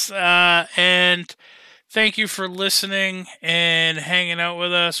find us. And thank you for listening and hanging out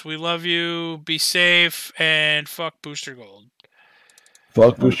with us. We love you. Be safe and fuck Booster Gold.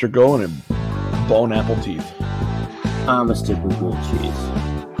 Fuck Booster Gold and bone apple teeth. I'm a stick with grilled cheese.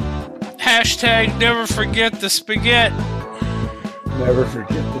 Hashtag never forget the spaghetti. Never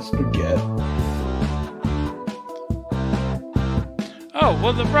forget the spaghetti. Oh,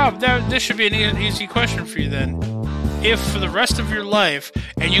 well, Rob, this should be an easy question for you then. If for the rest of your life,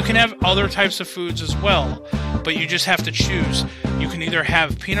 and you can have other types of foods as well, but you just have to choose. You can either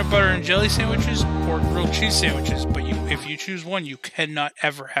have peanut butter and jelly sandwiches or grilled cheese sandwiches, but if you choose one, you cannot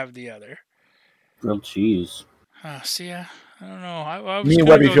ever have the other. Grilled cheese. See, I don't know. I was Me and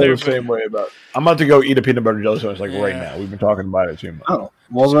gonna Webby go feel there, the same way about. I'm about to go eat a peanut butter jelly sandwich right now. We've been talking about it too much. Oh,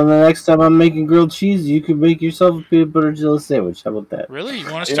 well then the next time I'm making grilled cheese, you can make yourself a peanut butter jelly sandwich. How about that? Really?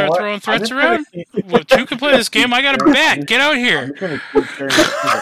 You want to start throwing threats around? Well, two can play this game. I got a bat. Get out here.